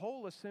before the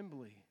whole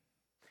assembly.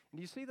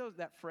 And you see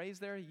that phrase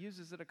there? He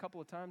uses it a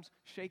couple of times,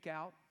 shake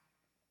out.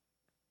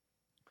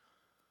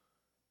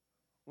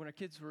 When our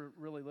kids were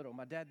really little,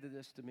 my dad did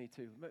this to me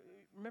too.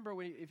 Remember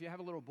if you have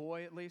a little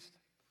boy at least,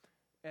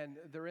 and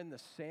they're in the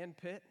sand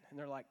pit, and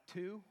they're like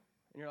 2,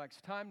 and you're like,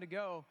 it's time to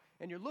go,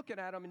 and you're looking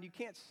at them, and you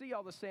can't see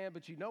all the sand,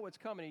 but you know it's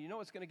coming, and you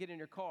know it's going to get in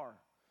your car.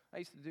 I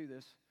used to do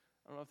this.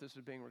 I don't know if this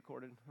is being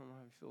recorded. I don't know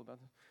how you feel about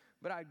this.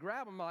 But I'd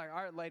grab him, like,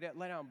 all right, lay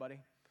down, buddy.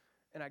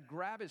 And I'd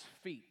grab his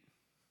feet.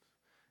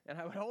 And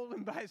I would hold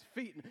him by his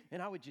feet,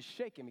 and I would just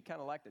shake him. He kind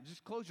of liked it.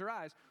 Just close your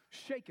eyes.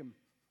 Shake him.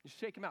 Just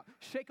shake him out.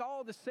 Shake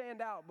all the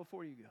sand out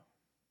before you go.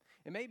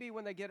 And maybe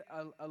when they get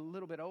a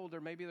little bit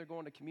older, maybe they're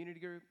going to community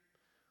group.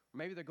 Or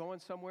maybe they're going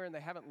somewhere, and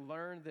they haven't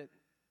learned that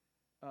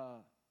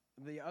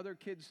the other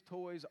kids'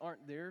 toys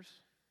aren't theirs.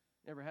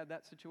 Ever had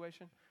that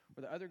situation?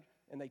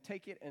 And they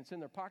take it, and it's in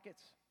their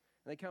pockets.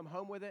 And they come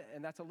home with it,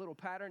 and that's a little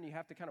pattern. You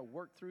have to kind of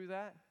work through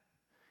that.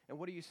 And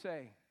what do you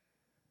say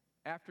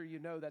after you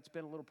know that's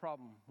been a little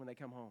problem when they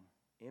come home?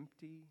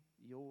 Empty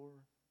your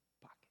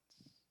pockets.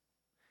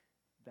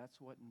 That's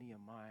what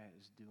Nehemiah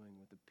is doing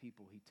with the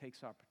people. He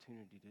takes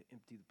opportunity to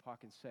empty the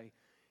pocket and say,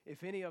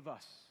 if any of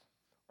us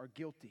are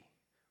guilty,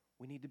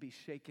 we need to be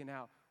shaken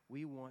out.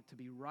 We want to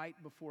be right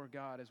before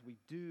God as we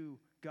do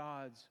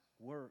God's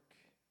work.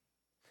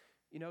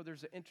 You know,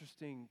 there's an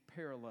interesting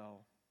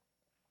parallel,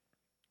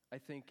 I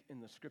think,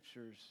 in the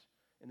scriptures,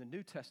 in the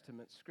New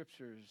Testament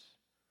scriptures,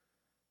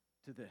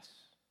 to this.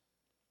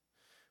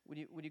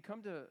 When you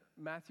come to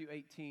Matthew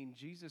 18,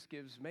 Jesus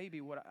gives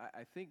maybe what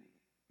I think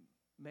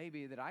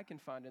maybe that I can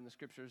find in the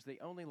scriptures, the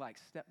only like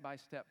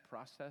step-by-step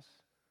process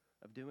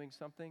of doing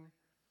something,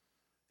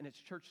 and it's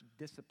church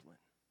discipline.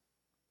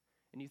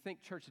 And you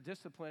think church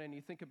discipline, and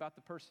you think about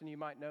the person you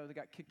might know that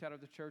got kicked out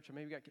of the church, or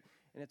maybe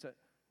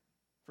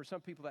for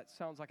some people that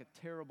sounds like a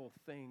terrible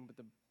thing, but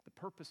the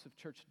purpose of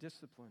church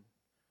discipline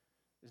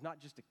is not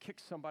just to kick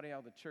somebody out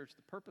of the church.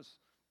 The purpose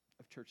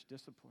of church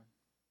discipline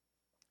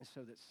is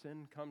so that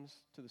sin comes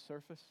to the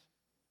surface.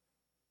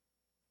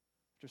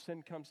 After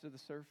sin comes to the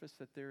surface,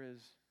 that there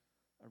is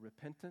a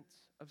repentance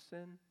of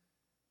sin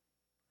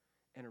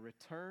and a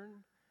return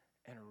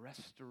and a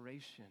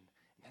restoration.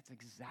 And that's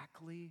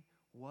exactly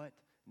what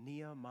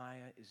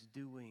Nehemiah is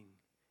doing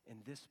in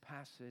this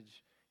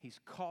passage. He's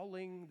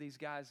calling these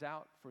guys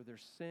out for their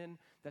sin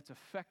that's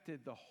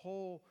affected the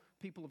whole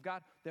people of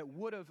God, that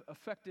would have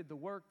affected the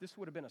work. This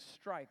would have been a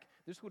strike.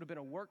 This would have been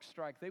a work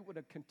strike. They would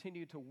have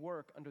continued to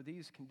work under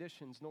these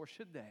conditions, nor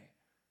should they. And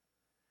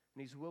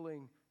he's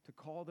willing to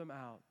call them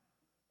out,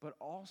 but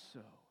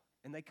also,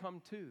 and they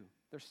come too,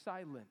 they're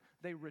silent.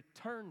 They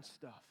return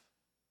stuff.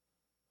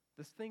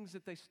 The things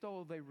that they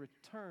stole, they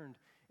returned.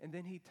 And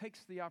then he takes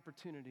the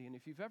opportunity. And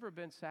if you've ever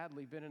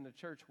sadly been in a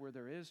church where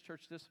there is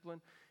church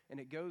discipline, and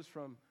it goes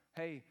from,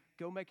 hey,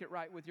 go make it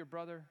right with your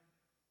brother,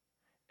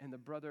 and the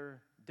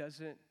brother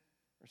doesn't,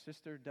 or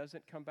sister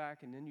doesn't come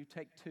back, and then you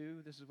take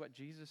 2. This is what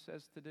Jesus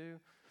says to do.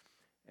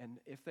 And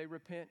if they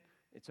repent,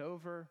 it's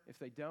over. If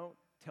they don't,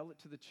 tell it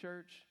to the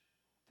church.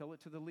 Tell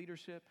it to the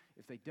leadership.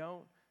 If they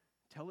don't,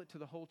 tell it to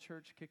the whole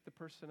church. Kick the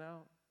person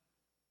out.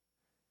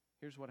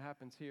 Here's what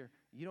happens here.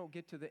 You don't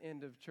get to the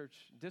end of church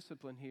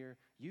discipline here.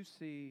 You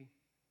see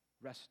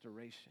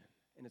restoration,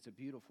 and it's a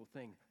beautiful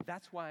thing.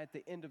 That's why at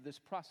the end of this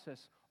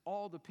process,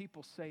 all the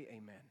people say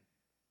amen.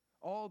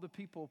 All the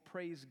people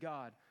praise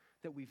God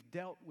that we've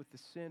dealt with the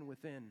sin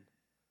within,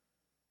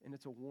 and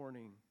it's a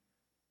warning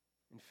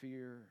and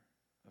fear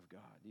of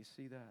God. Do you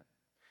see that?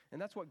 And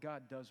that's what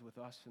God does with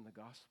us in the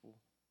gospel.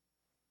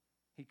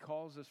 He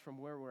calls us from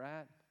where we're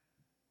at.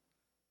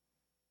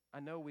 I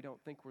know we don't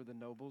think we're the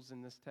nobles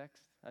in this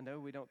text. I know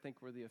we don't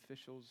think we're the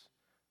officials,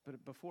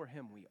 but before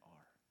him we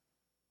are.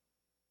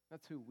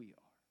 That's who we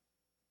are.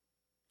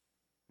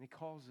 And he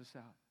calls us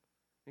out.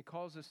 He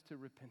calls us to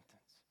repentance,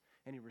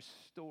 and he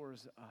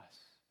restores us.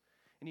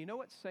 And you know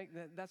what?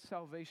 That's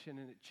salvation,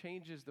 and it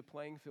changes the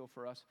playing field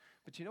for us.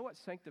 But you know what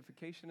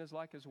sanctification is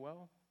like as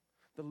well?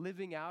 The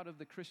living out of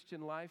the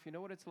Christian life, you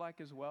know what it's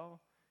like as well?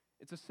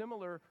 It's a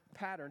similar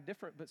pattern,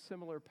 different but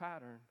similar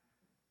pattern.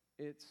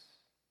 It's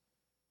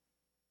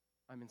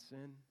I'm in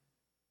sin,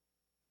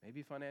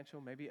 maybe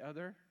financial, maybe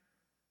other.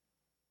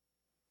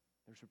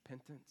 There's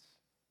repentance.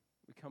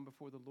 We come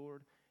before the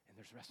Lord, and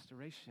there's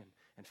restoration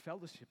and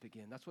fellowship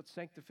again. That's what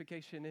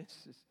sanctification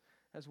is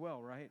as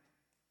well, right?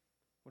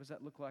 What does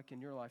that look like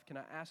in your life? Can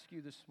I ask you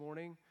this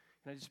morning,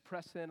 can I just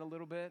press in a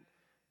little bit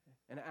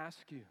and ask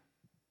you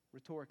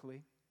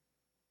rhetorically,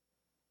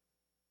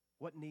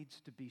 what needs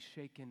to be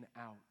shaken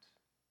out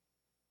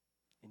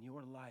in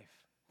your life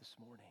this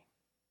morning?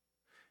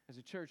 As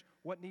a church,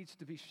 what needs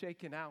to be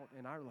shaken out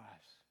in our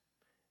lives,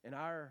 in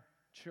our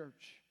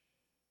church?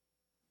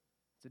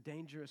 It's a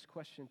dangerous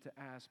question to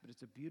ask, but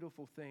it's a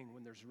beautiful thing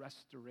when there's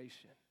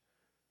restoration,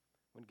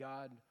 when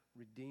God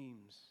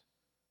redeems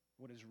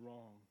what is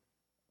wrong.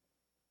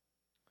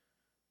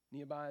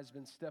 Nehemiah has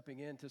been stepping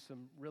into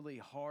some really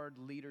hard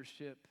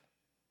leadership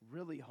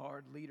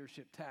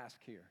task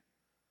here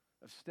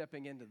of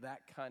stepping into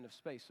that kind of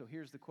space. So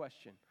here's the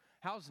question.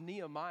 How's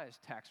Nehemiah's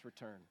tax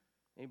return?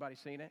 Anybody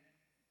seen it?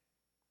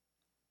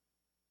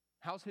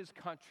 How's his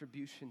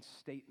contribution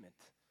statement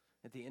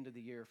at the end of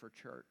the year for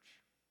church?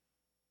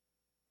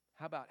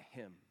 How about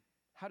him?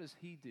 How does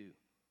he do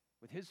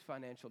with his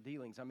financial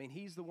dealings? I mean,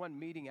 he's the one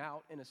meting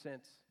out, in a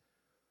sense,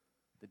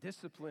 the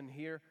discipline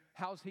here.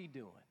 How's he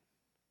doing?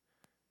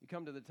 You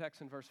come to the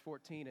text in verse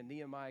 14, and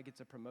Nehemiah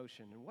gets a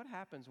promotion. And what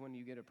happens when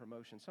you get a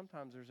promotion?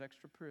 Sometimes there's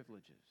extra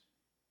privileges.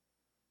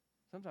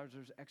 Sometimes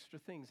there's extra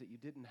things that you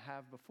didn't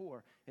have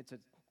before. It's a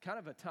kind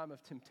of a time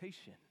of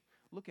temptation.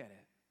 Look at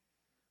it.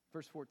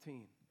 Verse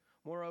 14.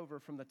 Moreover,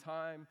 from the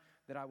time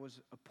that I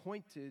was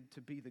appointed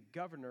to be the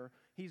governor,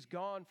 he's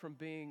gone from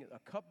being a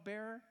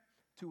cupbearer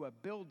to a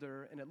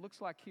builder. And it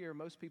looks like here,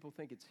 most people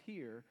think it's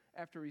here,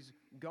 after he's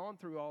gone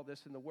through all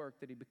this in the work,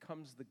 that he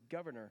becomes the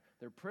governor.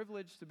 They're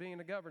privileged to being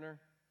a governor.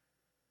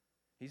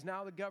 He's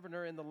now the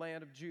governor in the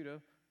land of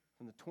Judah.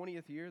 From the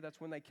 20th year, that's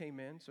when they came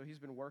in. So he's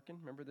been working.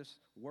 Remember, this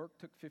work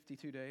took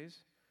 52 days.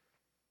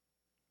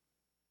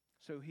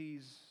 So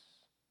he's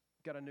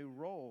got a new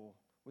role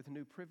with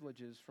new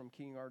privileges from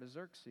King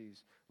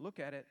Artaxerxes. Look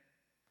at it.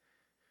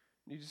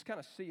 You just kind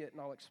of see it, and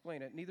I'll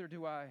explain it. Neither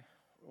do I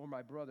or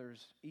my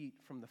brothers eat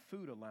from the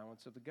food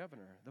allowance of the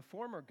governor. The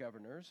former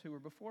governors who were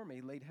before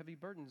me laid heavy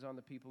burdens on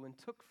the people and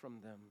took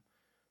from them,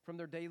 from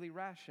their daily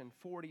ration,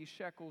 40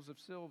 shekels of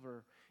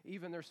silver.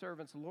 Even their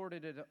servants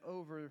lorded it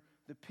over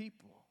the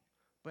people.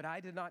 But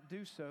I did not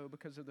do so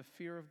because of the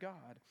fear of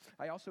God.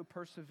 I also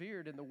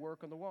persevered in the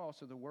work on the wall,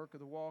 so the work of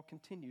the wall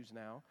continues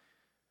now.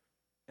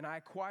 And I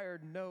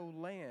acquired no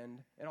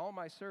land, and all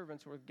my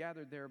servants were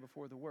gathered there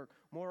before the work.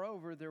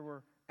 Moreover, there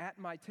were at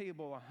my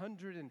table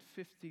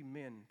 150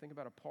 men. Think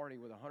about a party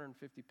with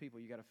 150 people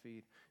you got to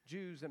feed.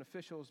 Jews and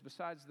officials,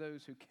 besides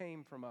those who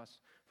came from us,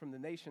 from the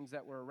nations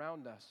that were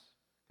around us.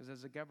 Because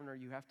as a governor,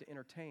 you have to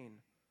entertain.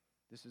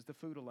 This is the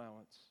food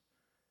allowance.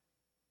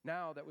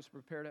 Now that was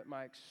prepared at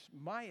my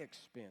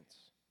expense.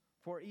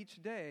 For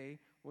each day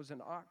was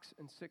an ox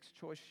and 6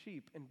 choice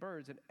sheep and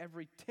birds, and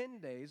every 10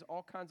 days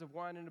all kinds of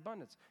wine in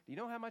abundance. Do you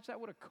know how much that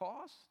would have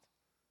cost?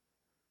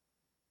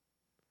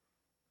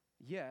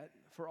 Yet,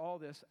 for all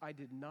this, I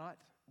did not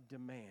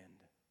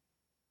demand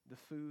the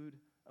food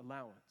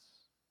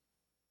allowance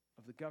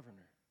of the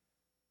governor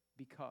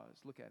because,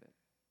 look at it,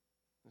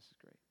 this is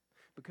great,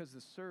 because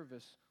the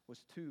service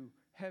was too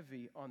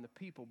heavy on the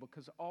people,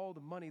 because all the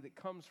money that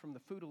comes from the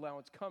food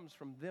allowance comes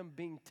from them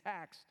being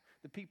taxed,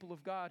 the people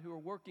of God who are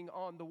working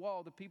on the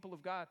wall, the people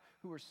of God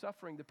who are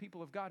suffering, the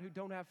people of God who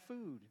don't have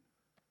food.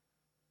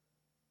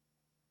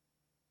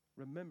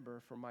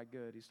 Remember for my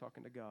good, he's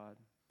talking to God,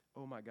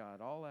 oh my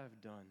God, all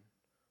I've done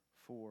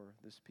for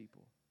this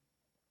people.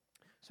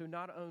 So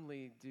not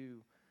only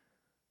do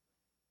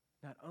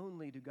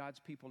God's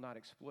people not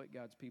exploit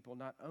God's people,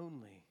 not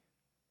only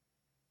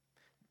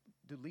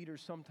do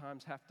leaders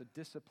sometimes have to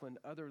discipline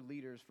other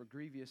leaders for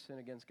grievous sin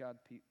against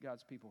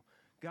God's people.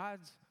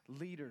 God's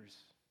leaders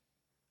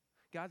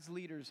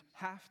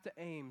have to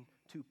aim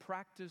to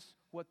practice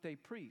what they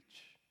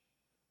preach,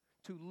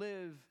 to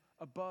live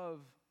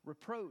above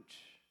reproach,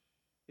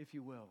 if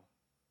you will.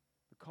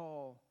 The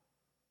call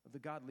of the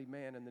godly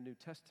man in the New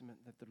Testament,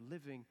 that they're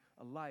living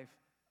a life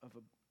of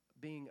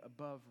being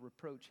above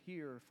reproach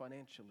here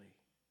financially.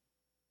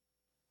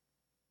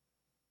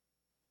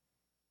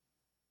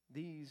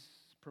 These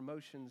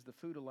promotions, the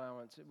food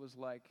allowance, it was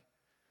like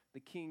the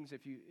kings,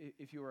 if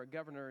you were a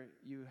governor,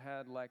 you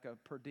had like a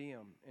per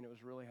diem, and it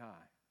was really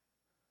high.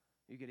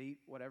 You could eat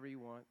whatever you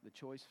want, the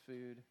choice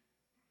food,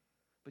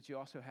 but you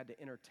also had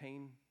to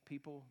entertain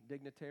people,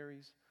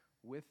 dignitaries,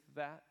 with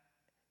that.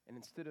 And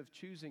instead of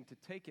choosing to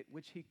take it,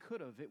 which he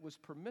could have, it was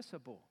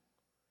permissible.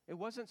 It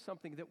wasn't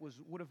something that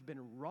would have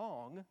been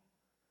wrong,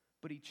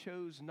 but he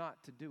chose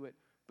not to do it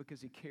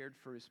because he cared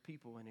for his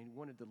people and he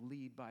wanted to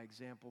lead by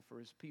example for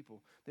his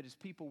people. That his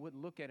people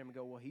wouldn't look at him and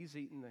go, well, he's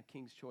eating the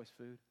king's choice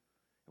food.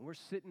 And we're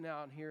sitting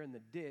out here in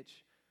the ditch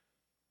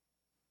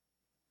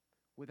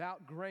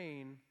without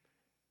grain,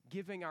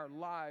 giving our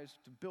lives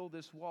to build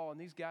this wall, and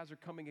these guys are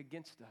coming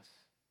against us.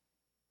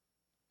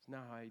 It's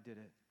not how he did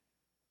it.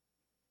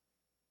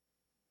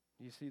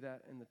 You see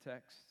that in the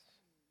text?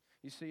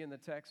 You see in the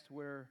text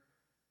where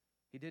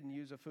he didn't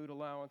use a food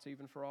allowance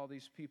even for all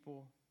these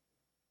people.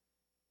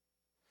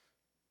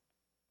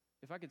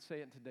 If I could say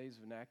it in today's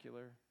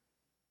vernacular,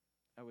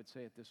 I would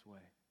say it this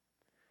way.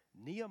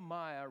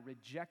 Nehemiah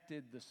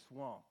rejected the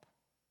swamp.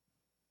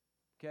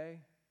 Okay?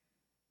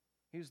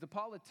 He was the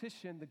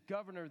politician, the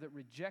governor that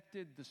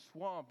rejected the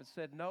swamp and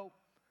said, nope,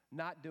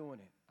 not doing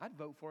it. I'd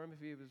vote for him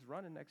if he was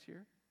running next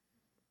year.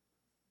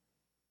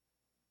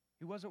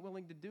 He wasn't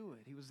willing to do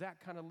it. He was that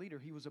kind of leader.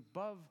 He was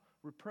above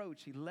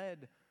reproach. He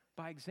led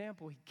by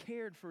example. He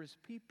cared for his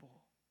people.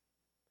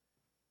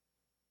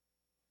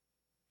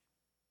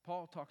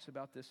 Paul talks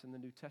about this in the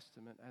New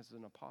Testament as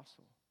an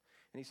apostle.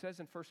 And he says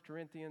in 1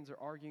 Corinthians, they're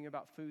arguing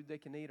about food they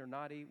can eat or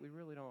not eat. We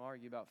really don't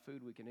argue about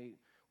food we can eat.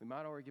 We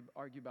might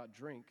argue about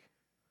drink.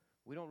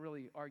 We don't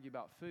really argue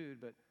about food,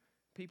 but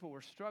people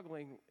were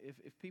struggling if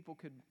people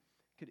could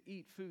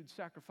eat food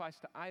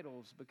sacrificed to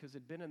idols because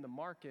it'd been in the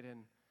market.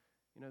 And,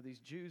 these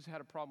Jews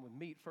had a problem with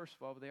meat, first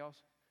of all, but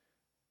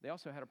they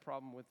also had a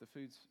problem with the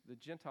foods. The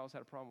Gentiles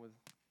had a problem with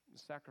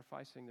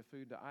sacrificing the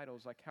food to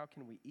idols. Like, how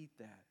can we eat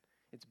that?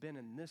 It's been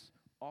in this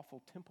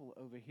awful temple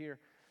over here.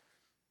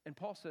 And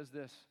Paul says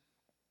this.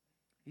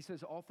 He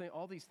says,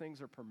 all these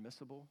things are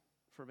permissible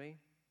for me,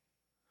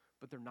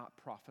 but they're not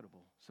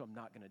profitable, so I'm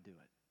not going to do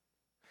it.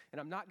 And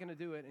I'm not going to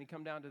do it. And you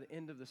come down to the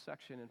end of the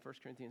section in 1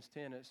 Corinthians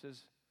 10, and it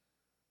says,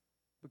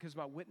 because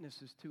my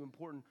witness is too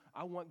important,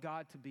 I want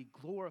God to be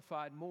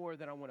glorified more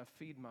than I want to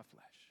feed my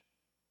flesh.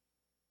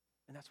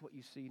 And that's what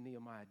you see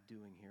Nehemiah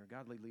doing here.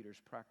 Godly leaders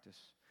practice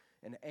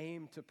and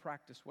aim to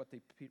practice what they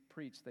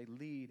preach. They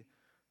lead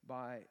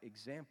by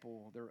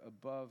example. They're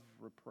above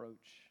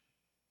reproach.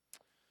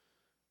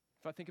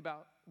 If I think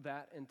about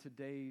that in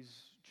today's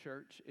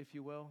church, if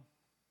you will,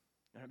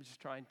 and I'm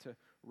just trying to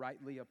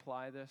rightly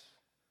apply this,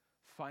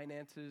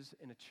 finances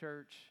in a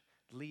church,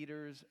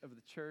 leaders of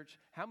the church,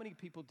 how many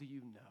people do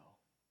you know,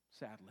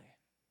 sadly,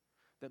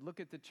 that look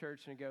at the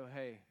church and go,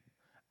 hey,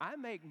 I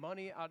make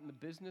money out in the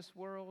business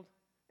world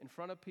in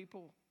front of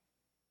people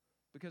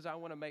because I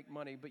want to make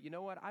money. But you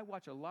know what? I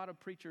watch a lot of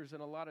preachers in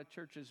a lot of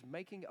churches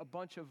making a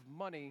bunch of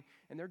money,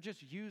 and they're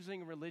just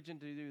using religion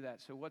to do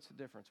that. So what's the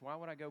difference? Why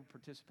would I go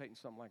participate in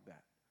something like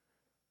that?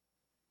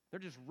 They're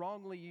just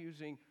wrongly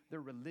using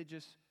their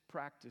religious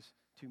practice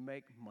to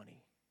make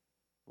money,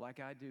 like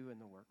I do in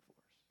the workforce.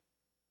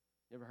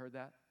 You ever heard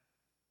that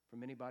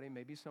from anybody?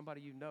 Maybe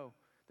somebody you know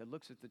that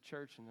looks at the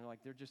church and they're like,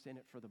 they're just in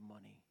it for the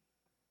money.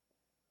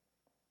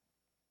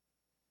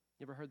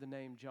 You ever heard the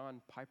name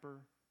John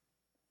Piper?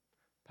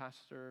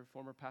 Pastor,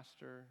 former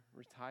pastor,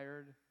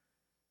 retired,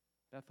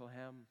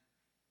 Bethlehem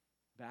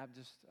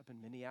Baptist up in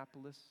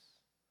Minneapolis.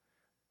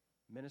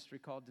 Ministry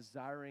called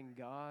Desiring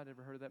God.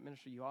 Ever heard of that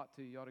ministry? You ought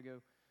to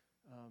go.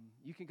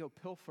 You can go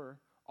pilfer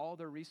all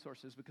their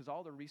resources because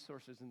all their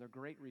resources and their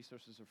great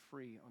resources are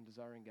free on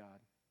Desiring God.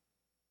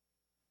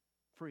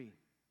 Free.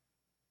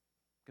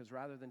 Because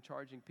rather than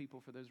charging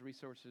people for those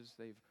resources,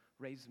 they've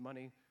raised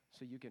money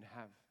so you can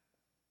have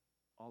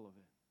all of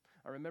it.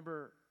 I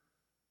remember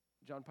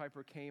John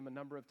Piper came a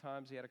number of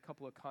times. He had a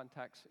couple of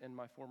contacts in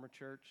my former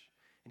church.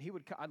 And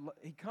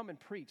he'd come and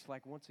preach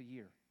like once a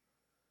year.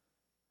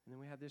 And then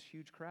we had this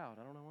huge crowd.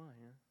 I don't know why.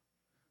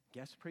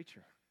 Guest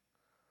preacher.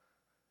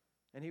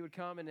 And he would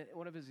come, and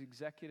one of his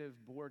executive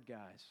board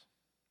guys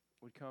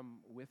would come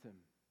with him.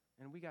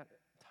 And we got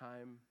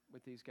time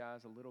with these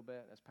guys a little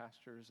bit as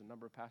pastors. A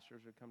number of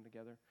pastors would come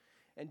together.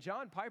 And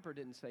John Piper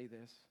didn't say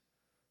this.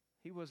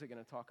 He wasn't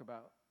going to talk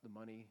about the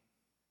money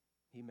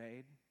he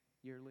made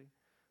yearly.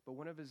 But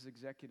one of his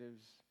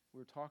executives, we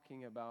were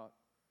talking about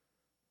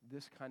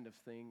this kind of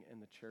thing in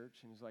the church.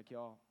 And he's like,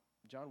 y'all,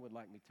 John would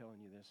like me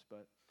telling you this,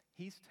 but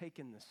he's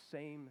taking the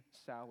same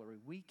salary.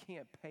 We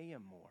can't pay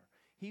him more.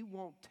 He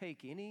won't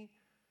take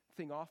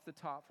anything off the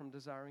top from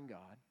Desiring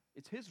God.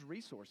 It's his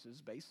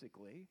resources,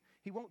 basically.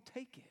 He won't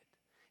take it.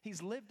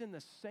 He's lived in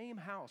the same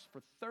house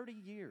for 30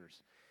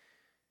 years.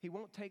 He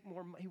won't take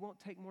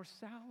more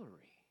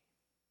salary.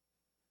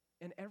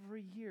 And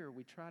every year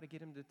we try to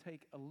get him to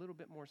take a little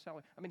bit more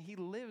salary. I mean, he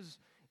lives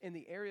in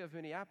the area of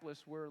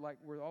Minneapolis where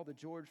all the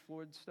George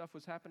Floyd stuff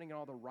was happening and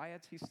all the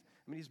riots.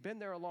 He's been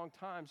there a long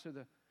time, so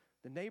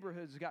the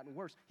neighborhood's gotten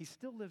worse. He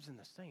still lives in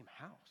the same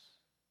house.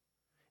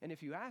 And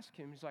if you ask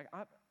him, he's like,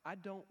 I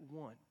don't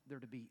want there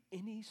to be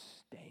any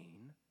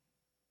stain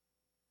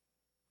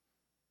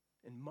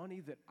in money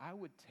that I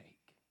would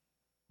take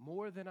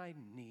more than I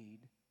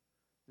need,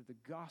 that the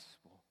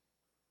gospel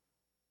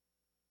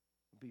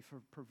be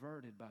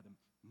perverted by the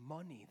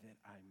money that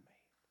I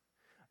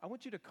made. I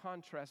want you to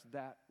contrast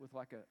that with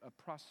like a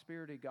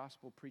prosperity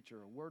gospel preacher,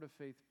 a word of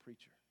faith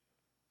preacher.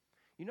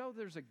 You know,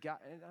 there's a guy,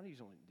 and I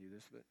usually don't do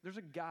this, but there's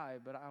a guy,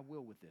 but I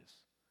will with this.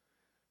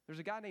 There's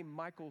a guy named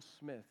Michael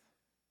Smith,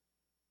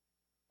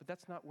 but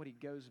that's not what he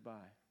goes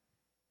by.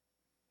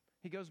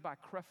 He goes by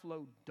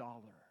Creflo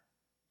Dollar.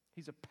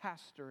 He's a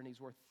pastor, and he's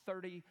worth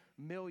 $30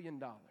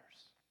 million.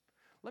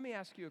 Let me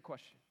ask you a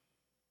question.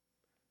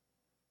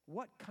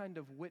 What kind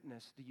of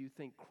witness do you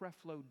think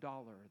Creflo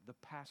Dollar, the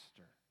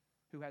pastor,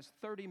 who has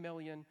 30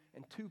 million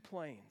and 2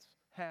 planes,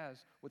 has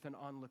with an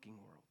onlooking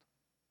world?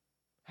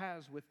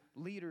 Has with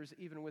leaders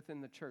even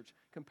within the church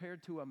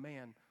compared to a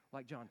man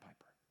like John Piper?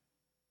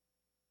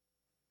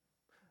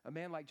 A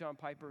man like John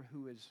Piper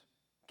who is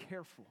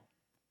careful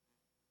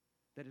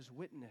that his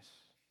witness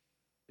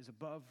is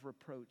above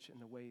reproach in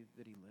the way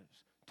that he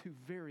lives. 2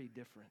 very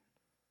different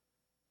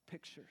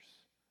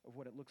pictures of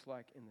what it looks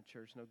like in the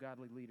church. No,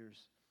 godly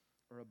leaders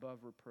are above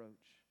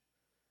reproach.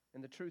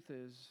 And the truth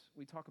is,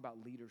 we talk about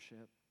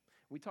leadership.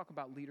 We talk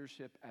about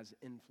leadership as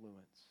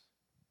influence.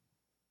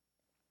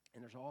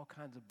 And there's all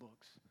kinds of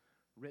books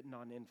written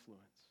on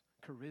influence,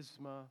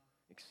 charisma,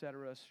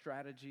 etc.,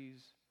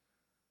 strategies.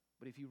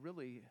 But if you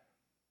really,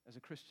 as a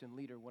Christian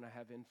leader, want to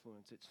have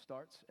influence, it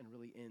starts and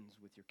really ends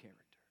with your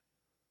character.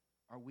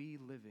 Are we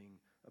living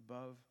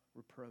above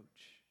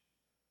reproach?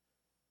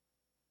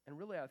 And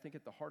really, I think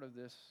at the heart of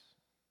this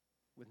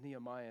with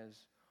Nehemiah is,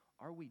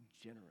 are we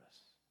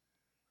generous?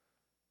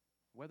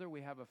 Whether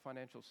we have a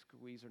financial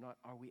squeeze or not,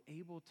 are we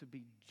able to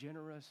be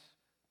generous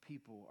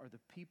people? Are the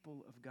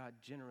people of God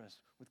generous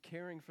with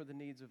caring for the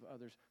needs of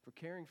others, for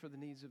caring for the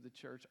needs of the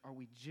church? Are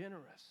we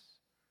generous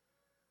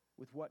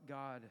with what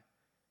God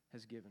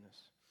has given us?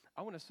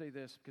 I want to say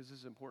this because this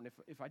is important.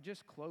 If I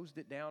just closed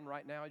it down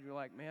right now, you're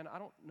like, man, I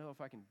don't know if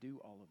I can do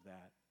all of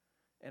that.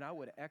 And I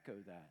would echo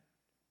that.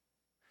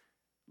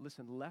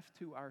 Listen, left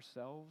to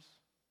ourselves,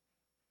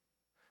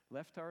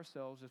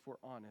 if we're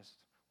honest,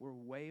 we're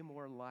way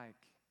more like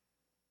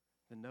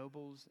the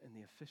nobles and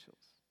the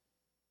officials.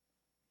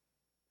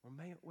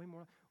 We're way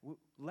more,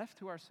 left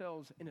to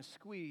ourselves in a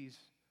squeeze,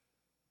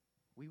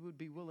 we would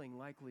be willing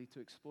likely to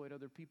exploit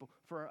other people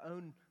for our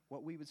own,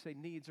 what we would say,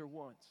 needs or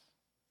wants.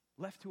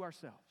 Left to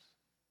ourselves.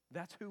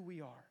 That's who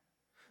we are.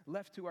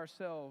 Left to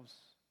ourselves,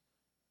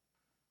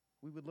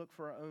 we would look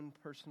for our own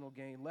personal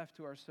gain. Left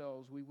to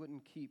ourselves, we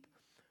wouldn't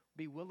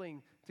be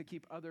willing to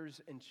keep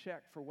others in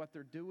check for what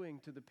they're doing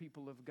to the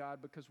people of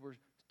God because we're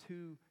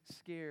too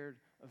scared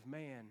of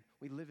man.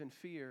 We live in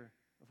fear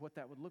of what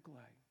that would look like.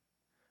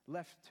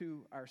 Left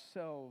to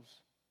ourselves,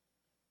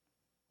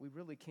 we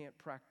really can't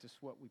practice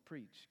what we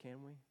preach,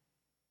 can we?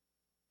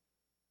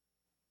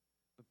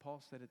 But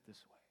Paul said it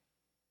this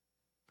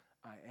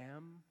way: I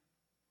am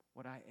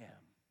what I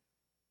am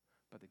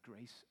by the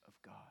grace of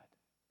God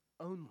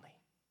only.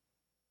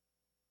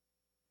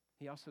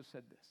 He also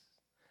said this: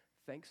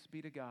 thanks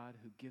be to God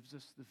who gives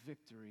us the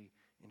victory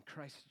in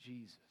Christ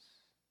Jesus.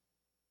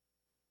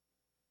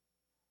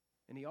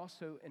 And he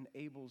also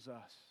enables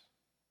us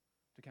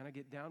to kind of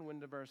get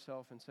downwind of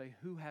ourselves and say,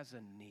 who has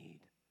a need?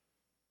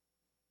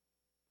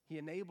 He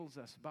enables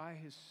us by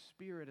his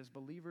Spirit as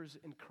believers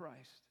in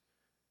Christ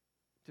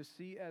to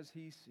see as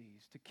he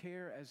sees, to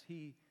care as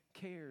he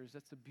cares.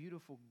 That's a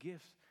beautiful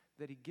gift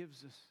that he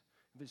gives us,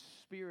 of his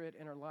Spirit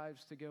in our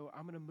lives to go,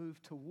 I'm going to move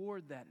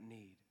toward that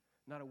need,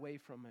 not away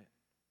from it.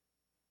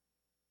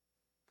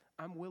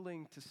 I'm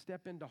willing to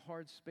step into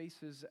hard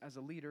spaces as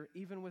a leader,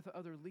 even with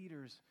other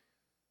leaders,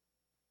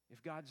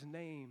 if God's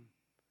name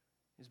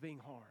is being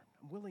harmed.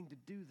 I'm willing to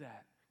do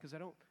that because I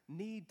don't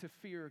need to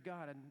fear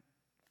God and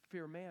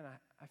fear man.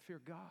 I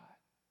fear God.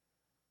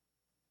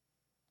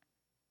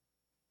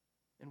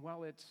 And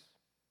while it's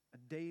a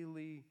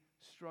daily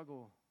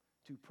struggle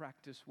to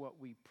practice what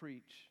we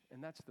preach,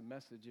 and that's the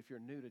message if you're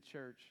new to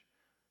church,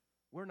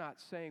 we're not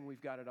saying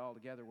we've got it all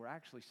together. We're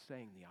actually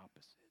saying the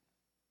opposite.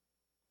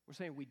 We're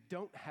saying we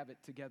don't have it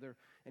together,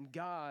 and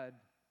God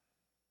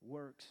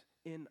works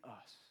in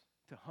us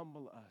to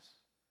humble us,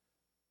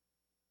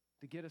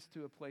 to get us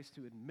to a place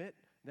to admit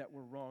that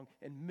we're wrong,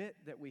 admit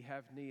that we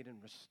have need, and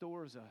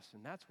restores us.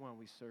 And that's why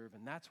we serve,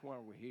 and that's why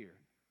we're here.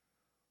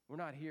 We're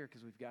not here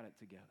because we've got it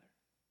together.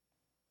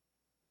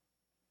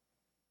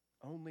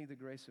 Only the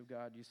grace of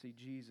God. You see,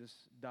 Jesus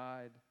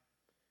died,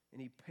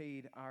 and he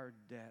paid our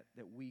debt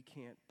that we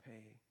can't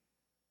pay.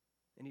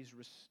 And he's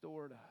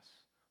restored us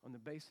on the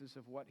basis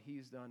of what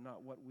he's done,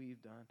 not what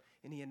we've done.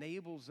 And he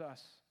enables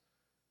us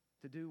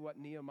to do what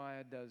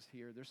Nehemiah does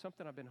here. There's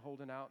something I've been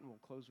holding out, and we'll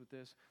close with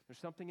this. There's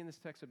something in this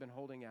text I've been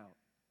holding out.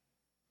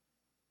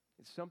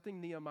 It's something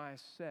Nehemiah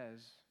says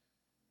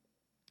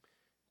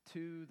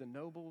to the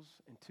nobles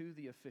and to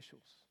the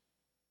officials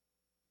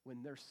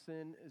when their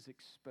sin is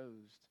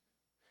exposed.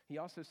 He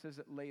also says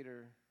it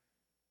later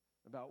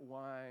about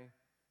why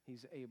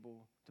he's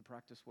able to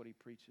practice what he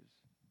preaches.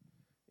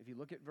 If you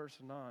look at verse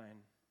 9,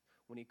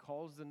 when he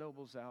calls the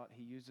nobles out,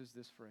 he uses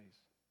this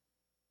phrase: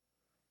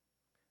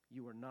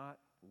 you are not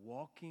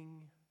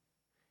walking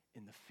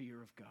in the fear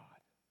of God.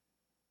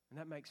 And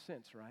that makes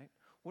sense, right?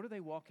 What are they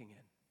walking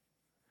in?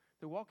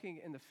 They're walking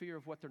in the fear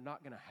of what they're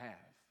not going to have,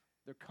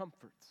 their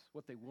comforts,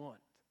 what they want.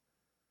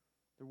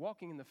 They're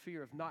walking in the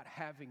fear of not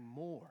having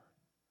more.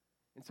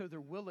 And so they're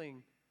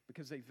willing,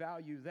 because they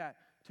value that,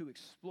 to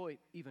exploit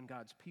even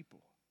God's people.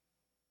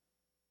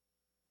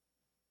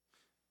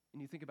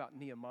 And you think about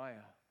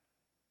Nehemiah.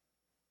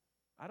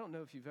 I don't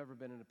know if you've ever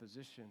been in a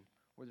position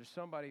where there's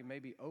somebody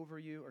maybe over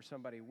you or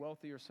somebody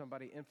wealthy or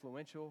somebody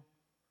influential,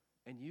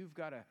 and you've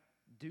got to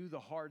do the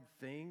hard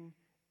thing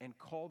and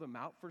call them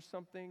out for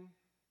something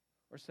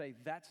or say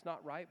that's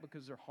not right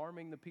because they're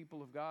harming the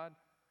people of God.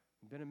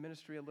 I've been in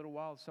ministry a little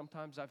while.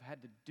 Sometimes I've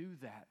had to do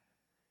that.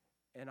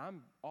 And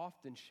I'm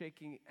often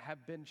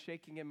have been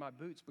shaking in my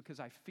boots because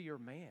I fear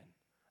man.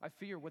 I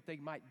fear what they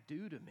might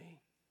do to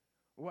me,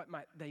 or what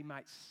they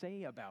might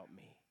say about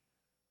me.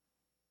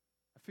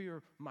 I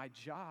fear my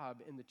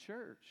job in the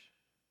church.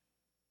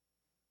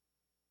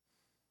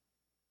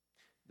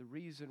 The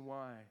reason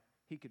why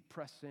he could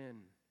press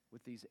in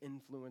with these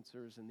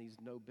influencers and these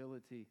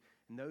nobility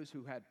and those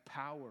who had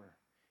power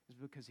is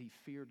because he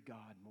feared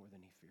God more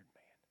than he feared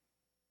man.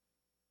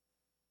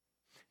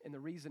 And the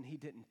reason he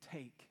didn't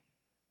take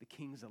the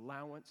king's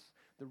allowance,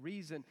 the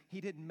reason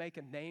he didn't make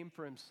a name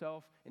for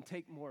himself and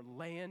take more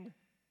land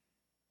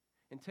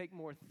and take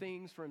more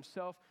things for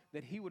himself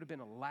that he would have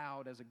been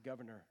allowed as a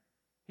governor.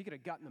 He could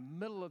have gotten in the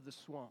middle of the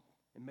swamp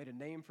and made a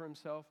name for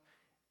himself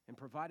and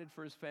provided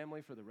for his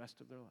family for the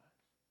rest of their lives.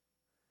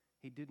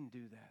 He didn't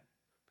do that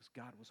because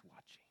God was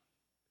watching.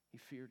 He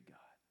feared God.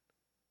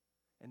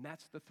 And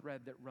that's the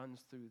thread that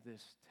runs through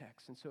this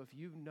text. And so if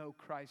you know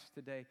Christ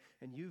today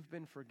and you've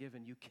been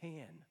forgiven, you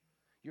can.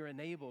 You're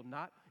enabled,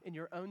 not in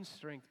your own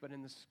strength, but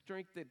in the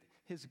strength that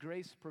his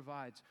grace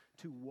provides,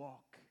 to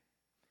walk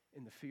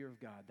in the fear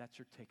of God. That's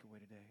your takeaway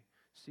today.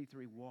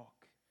 C3,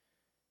 walk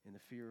in the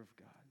fear of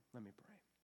God. Let me pray.